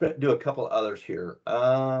me do a couple others here.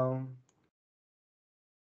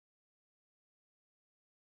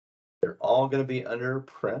 They're all going to be under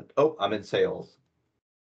print. Oh, I'm in sales.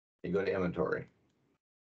 You go to inventory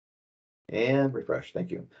and refresh.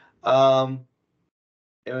 Thank you.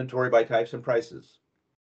 Inventory by types and prices.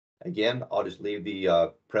 Again, I'll just leave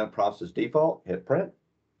the print prompts as default, hit print.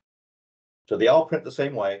 So they all print the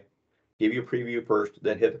same way. Give you a preview first,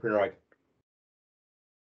 then hit the printer icon.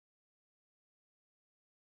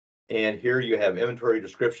 And here you have inventory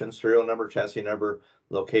description, serial number, chassis number,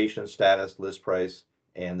 location, status, list price,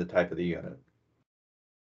 and the type of the unit.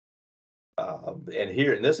 And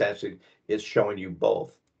here in this actually, it's showing you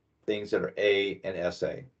both things that are A and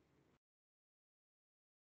SA.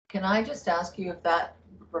 Can I just ask you if that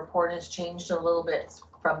report has changed a little bit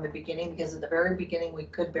from the beginning? Because at the very beginning, we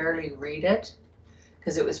could barely read it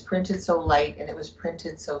because it was printed so light and it was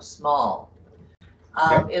printed so small.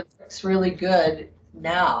 Okay. It looks really good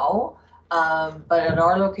now, but at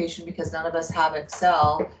our location, because none of us have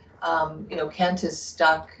Excel, you know, Kent is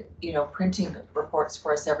stuck, you know, printing reports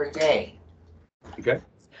for us every day. Okay.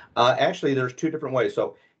 Actually, there's 2 different ways.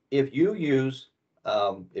 So if you use,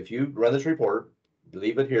 if you run this report,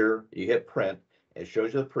 leave it here, you hit print, it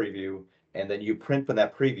shows you the preview, and then you print from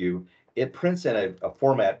that preview. It prints in a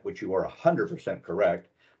format which you are 100% correct.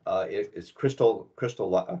 It's crystal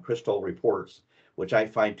reports, which I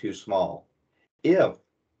find too small. If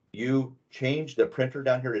you change the printer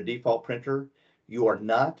down here to default printer, you are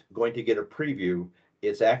not going to get a preview.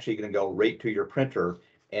 It's actually going to go right to your printer,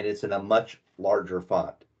 and it's in a much larger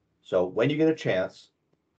font. So when you get a chance,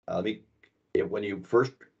 when you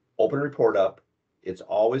first open a report up, it's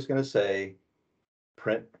always going to say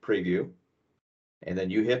print preview, and then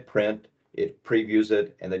you hit print, it previews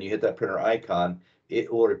it, and then you hit that printer icon,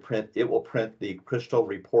 it will print the Crystal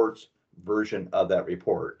Reports version of that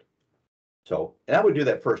report. So, and I would do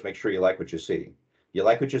that first, make sure you like what you see. You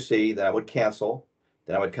like what you see, then I would cancel,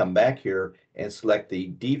 then I would come back here and select the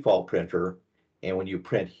default printer, and when you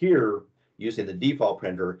print here, using the default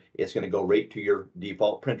printer, it's going to go right to your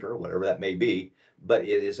default printer, whatever that may be, but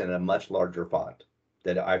it is in a much larger font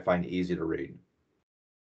that I find easy to read.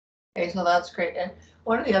 Okay, so that's great. And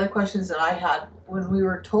one of the other questions that I had, when we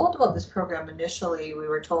were told about this program initially, we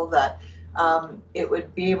were told that it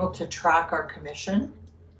would be able to track our commission.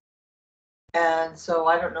 And so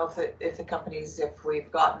I don't know if the companies, if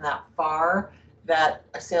we've gotten that far, that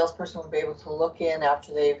a salesperson would be able to look in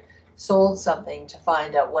after they've sold something to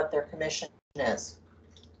find out what their commission is.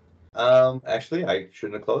 Actually, I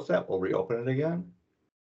shouldn't have closed that. We'll reopen it again.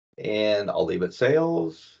 And I'll leave it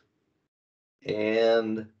sales.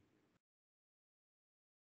 And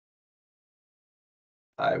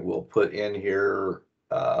I will put in here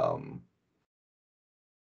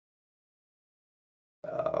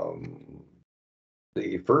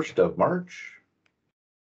the 1st of March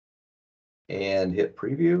and hit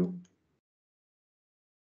preview.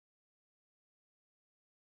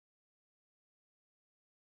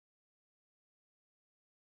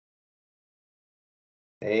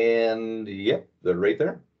 And yep, they're right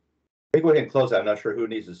there. Let me go ahead and close that. I'm not sure who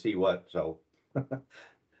needs to see what, so.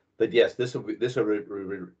 But yes, this will be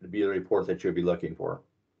the report that you'll be looking for.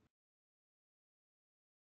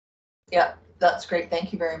 Yeah, that's great.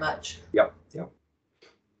 Thank you very much. Yep.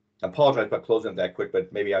 I apologize about closing it that quick,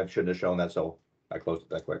 but maybe I shouldn't have shown that, so I closed it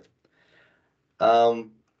that quick. Are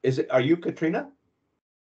you Katrina?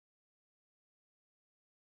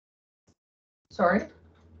 Sorry,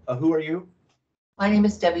 Who are you? my name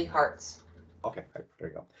is Debbie Hartz. Okay, there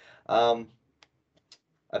you go. I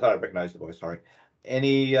thought I recognized the voice, sorry.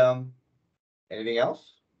 Anything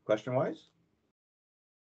else, question-wise?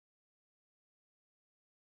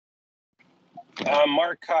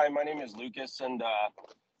 Mark, hi, my name is Lucas, and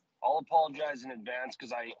I'll apologize in advance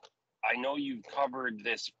because I know you've covered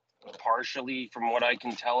this partially, from what I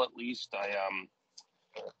can tell at least.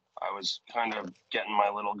 I was kind of getting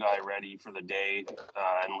my little guy ready for the day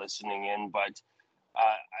and listening in, but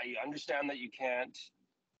I understand that you can't,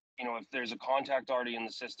 if there's a contact already in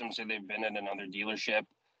the system, say they've been at another dealership,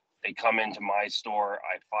 they come into my store,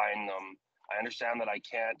 I find them. I understand that I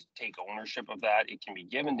can't take ownership of that. It can be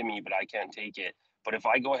given to me, but I can't take it. But if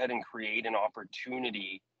I go ahead and create an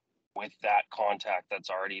opportunity with that contact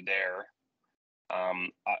that's already there,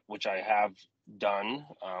 which I have done,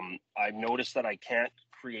 I've noticed that I can't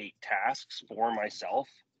create tasks for myself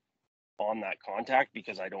on that contact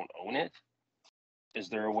because I don't own it. Is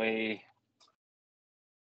there a way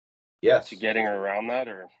Yes. to getting around that,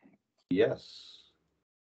 or? Yes.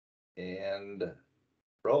 And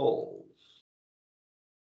roles.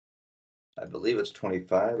 I believe it's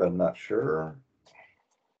 25, I'm not sure.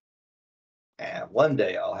 And one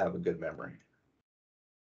day I'll have a good memory.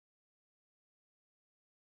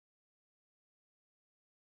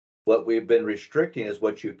 What we've been restricting is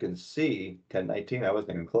what you can see, 1019, I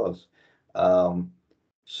wasn't even close.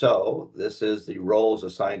 So this is the roles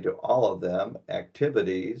assigned to all of them,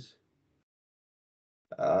 activities.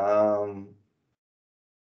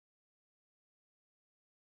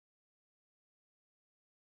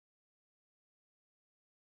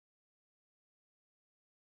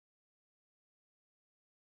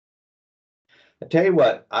 I tell you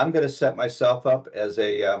what, I'm going to set myself up as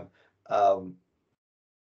a,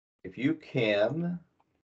 if you can,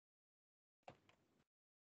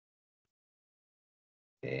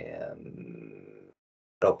 and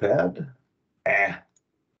notepad, there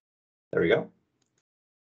we go.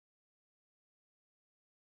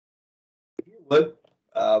 If you would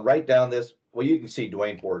write down this, well, you can see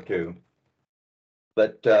Dwayne for too,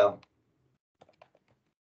 but send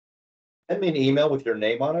me an email with your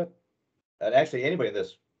name on it. And actually anybody in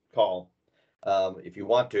this call, if you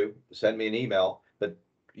want to, send me an email, but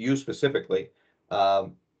you specifically.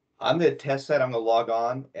 I'm going to test that. I'm going to log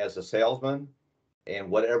on as a salesman, and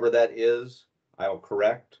whatever that is, I will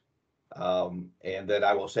correct. And then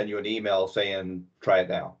I will send you an email saying, try it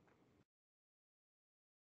now.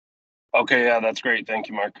 Okay, yeah, that's great. Thank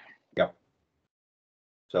you, Mark. Yep.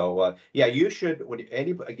 So, yeah, you should,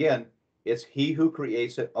 again, it's he who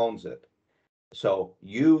creates it owns it. So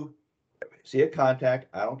you see a contact,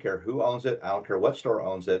 I don't care who owns it, I don't care what store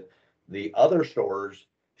owns it. The other stores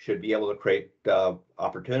should be able to create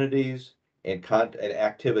opportunities and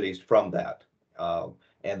activities from that.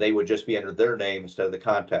 And they would just be under their name instead of the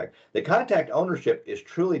contact. The contact ownership is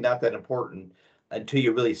truly not that important until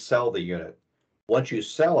you really sell the unit. Once you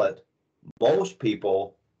sell it, most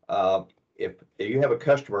people, if you have a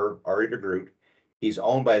customer already recruit, he's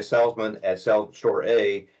owned by a salesman at store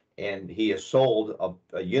A, and he has sold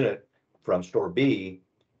a unit from store B.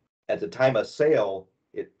 At the time of sale,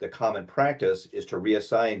 the common practice is to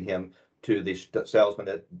reassign him to the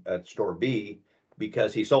salesman at store B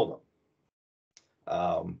because he sold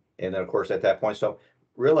them. And then of course at that point, so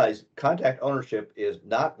realize contact ownership is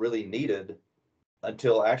not really needed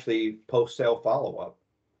until actually post-sale follow-up.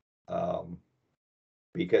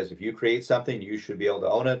 Because if you create something, you should be able to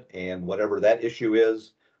own it, and whatever that issue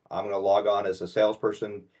is, I'm going to log on as a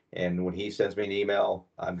salesperson, and when he sends me an email,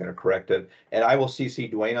 I'm going to correct it. And I will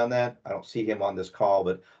CC Dwayne on that. I don't see him on this call,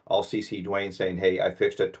 but I'll CC Dwayne saying, hey, I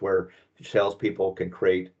fixed it to where salespeople can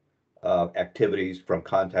create activities from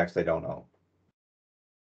contacts they don't own.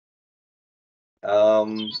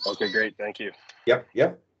 Okay, great. Thank you.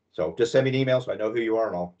 Yep. So just send me an email so I know who you are,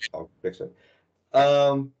 and I'll fix it.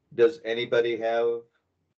 Does anybody have?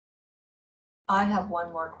 I have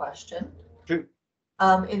one more question. Shoot.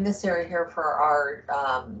 In this area here for our,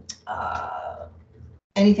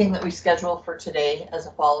 anything that we schedule for today as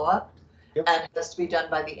a follow-up, Yep. and it has to be done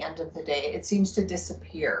by the end of the day, it seems to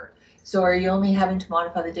disappear. So are you only having to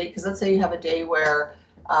modify the date? Because let's say you have a day where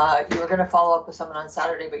you were gonna follow up with someone on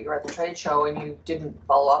Saturday, but you were at the trade show and you didn't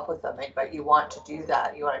follow up with them, but you want to do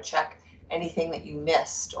that. You want to check anything that you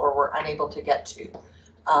missed or were unable to get to.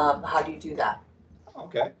 How do you do that?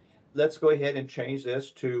 Okay, let's go ahead and change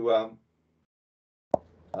this to,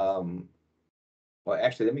 well,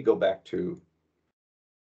 actually, let me go back to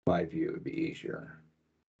my view, it'd be easier.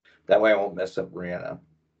 That way I won't mess up Brianna.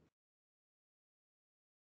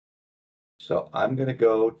 So I'm going to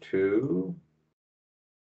go to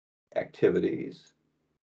activities.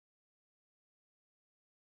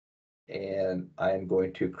 And I'm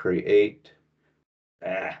going to create,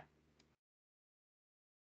 let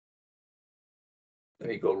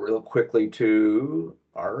me go real quickly to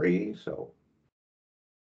RE. So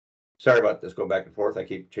sorry about this, going back and forth. I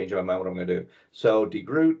keep changing my mind what I'm going to do. So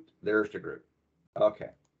deGroot, there's deGroot. Okay.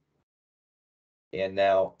 And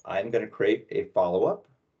now I'm going to create a follow-up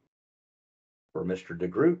for Mr.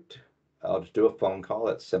 deGroot. I'll just do a phone call.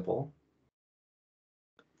 That's simple.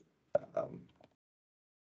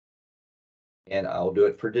 And I'll do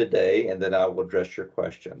it for today, and then I will address your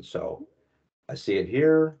question. So I see it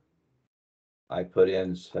here. I put in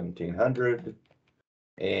 1700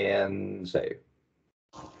 and save.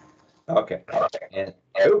 Okay. And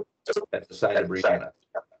oh, that's the sign of Brianna.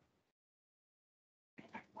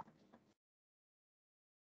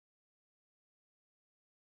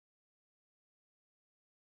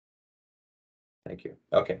 Thank you.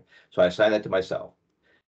 Okay. So I assign that to myself.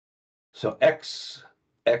 So X,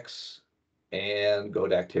 and go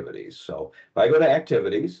to activities. So if I go to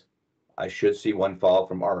activities, I should see one follow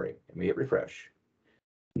from Ari. Let me hit refresh.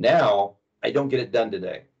 Now I don't get it done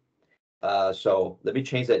today. So let me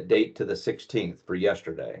change that date to the 16th for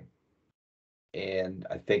yesterday. And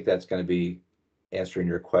I think that's going to be answering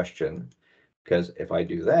your question, because if I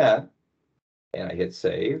do that and I hit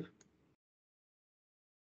save,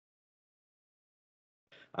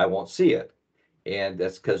 I won't see it. And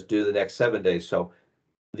that's because due the next 7 days. So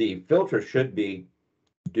the filter should be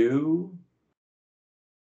due.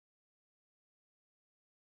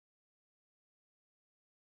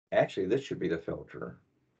 Actually, this should be the filter.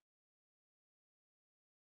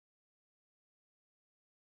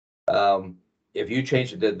 If you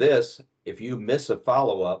change it to this, if you miss a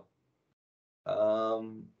follow-up,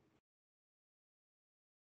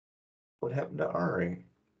 what happened to Ari?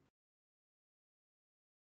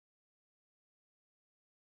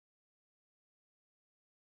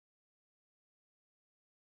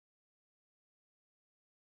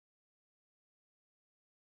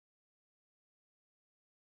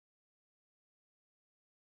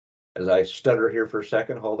 As I stutter here for a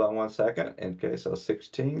second, hold on 1 second. Okay, so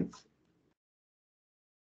 16th.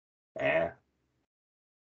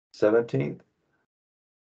 17th.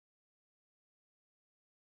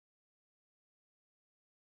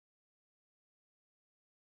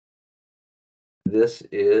 This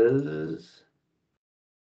is,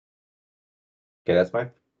 okay, that's my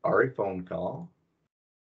Ari phone call.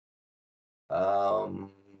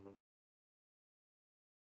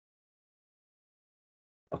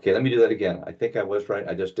 Okay, let me do that again. I think I was right.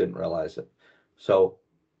 I just didn't realize it. So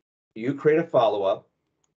you create a follow-up,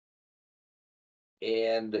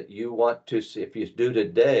 and you want to see, if you do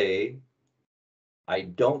today, I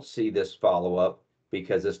don't see this follow-up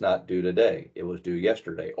because it's not due today. It was due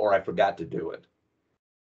yesterday, or I forgot to do it.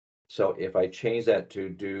 So if I change that to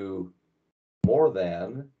do more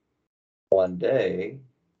than 1 day,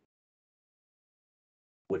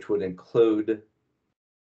 which would include,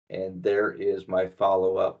 and there is my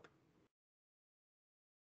follow-up.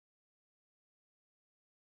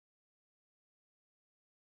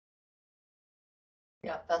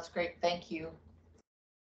 Yeah, that's great. Thank you.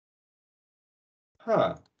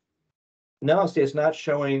 Huh. No, see, it's not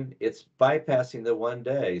showing, it's bypassing the 1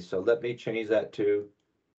 day. So let me change that to,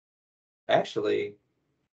 actually,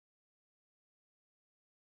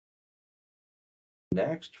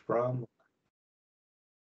 next from.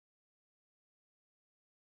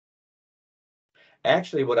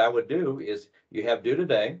 Actually, what I would do is you have due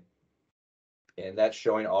today, and that's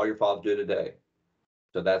showing all your follow-up due today.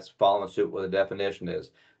 So that's following suit what the definition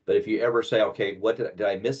is. But if you ever say, okay, what did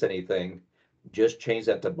I miss anything? Just change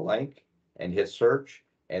that to blank and hit search,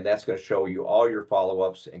 and that's going to show you all your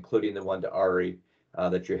follow-ups, including the one to Ari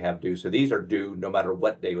that you have due. So these are due no matter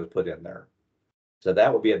what day was put in there. So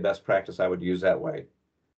that would be a best practice I would use that way.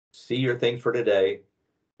 See your things for today,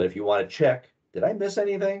 but if you want to check, did I miss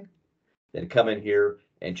anything? Then come in here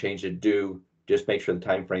and change it due. Just make sure the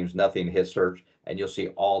time frame's nothing, hit search, and you'll see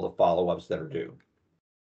all the follow-ups that are due.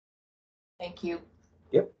 Thank you.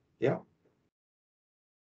 Yep, yeah.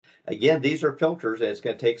 Again, these are filters, and it's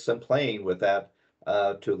going to take some playing with that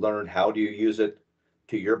to learn how do you use it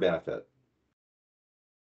to your benefit.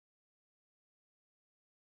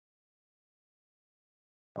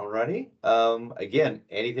 Alrighty. Again,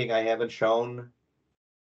 anything I haven't shown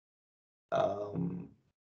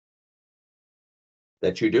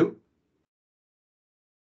that you do?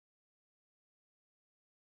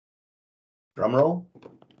 Drum roll.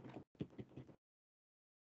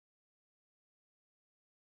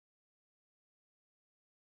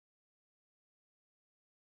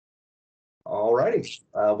 All righty.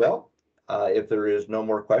 Well, if there is no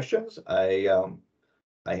more questions, I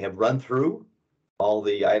have run through all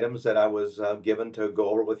the items that I was given to go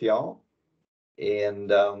over with y'all.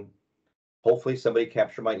 And hopefully somebody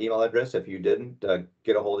captured my email address. If you didn't,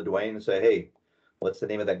 get a hold of Dwayne and say, hey, what's the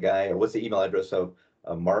name of that guy? Or what's the email address of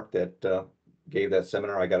Mark that gave that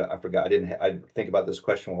seminar? I forgot. I think about this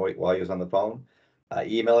question while he was on the phone.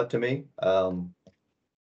 Email it to me.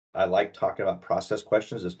 I like talking about process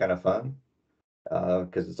questions. It's kind of fun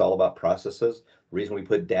because it's all about processes. The reason we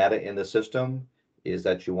put data in the system is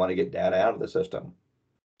that you want to get data out of the system.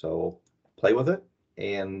 So play with it,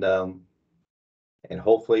 and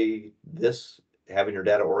hopefully having your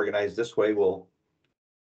data organized this way will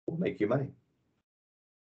make you money.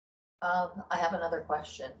 I have another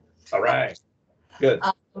question. All right, good.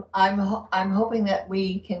 I'm hoping that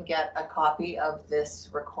we can get a copy of this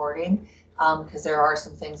recording, because there are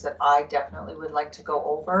some things that I definitely would like to go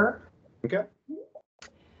over. Okay.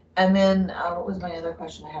 And then, what was my other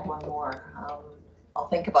question? I had one more. I'll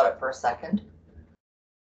think about it for a second.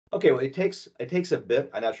 Okay, well, it takes a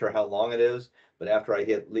bit. I'm not sure how long it is, but after I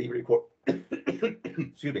hit leave record,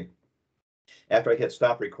 excuse me. After I hit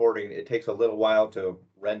stop recording, it takes a little while to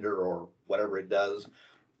render or whatever it does.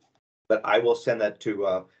 But I will send that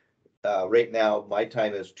to, right now, my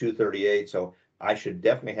time is 2:38, so I should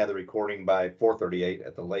definitely have the recording by 4:38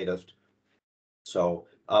 at the latest. So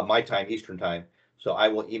my time, Eastern time. So I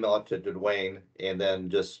will email it to Dwayne and then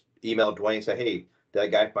just email Dwayne and say, hey, did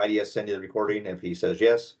that guy from IDS send you the recording? If he says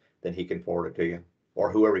yes, then he can forward it to you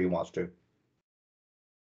or whoever he wants to.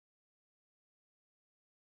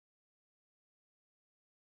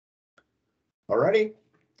 All righty.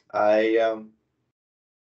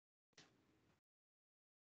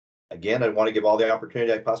 Again, I want to give all the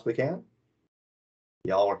opportunity I possibly can.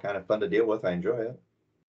 Y'all are kind of fun to deal with. I enjoy it.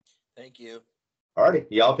 Thank you. All righty.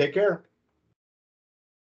 Y'all take care.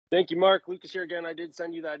 Thank you, Mark. Lucas here again. I did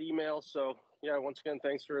send you that email. So yeah, once again,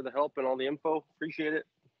 thanks for the help and all the info. Appreciate it.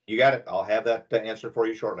 You got it. I'll have that answer for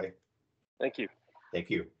you shortly. Thank you. Thank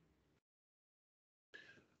you.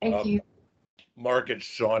 Thank you. Mark, it's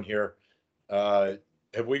Sean here.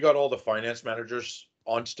 Have we got all the finance managers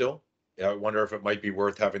on still? Yeah, I wonder if it might be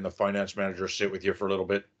worth having the finance manager sit with you for a little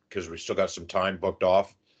bit because we still got some time booked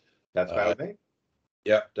off. That's fine with me.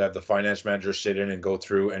 Yeah, to have the finance manager sit in and go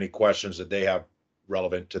through any questions that they have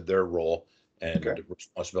relevant to their role and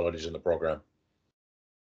responsibilities in the program.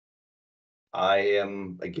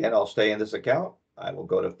 I'll stay in this account. I will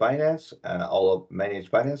go to finance and I'll manage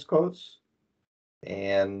finance quotes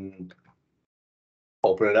and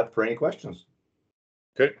open it up for any questions.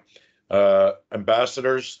 Good.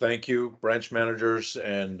 Ambassadors, thank you. Branch managers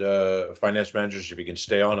and finance managers, if you can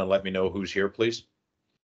stay on and let me know who's here, please.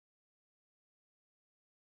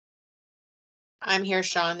 I'm here,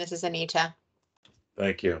 Sean. This is Anita.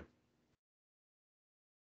 Thank you.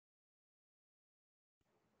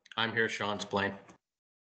 I'm here, Sean. Blaine.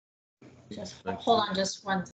 Just hold on just one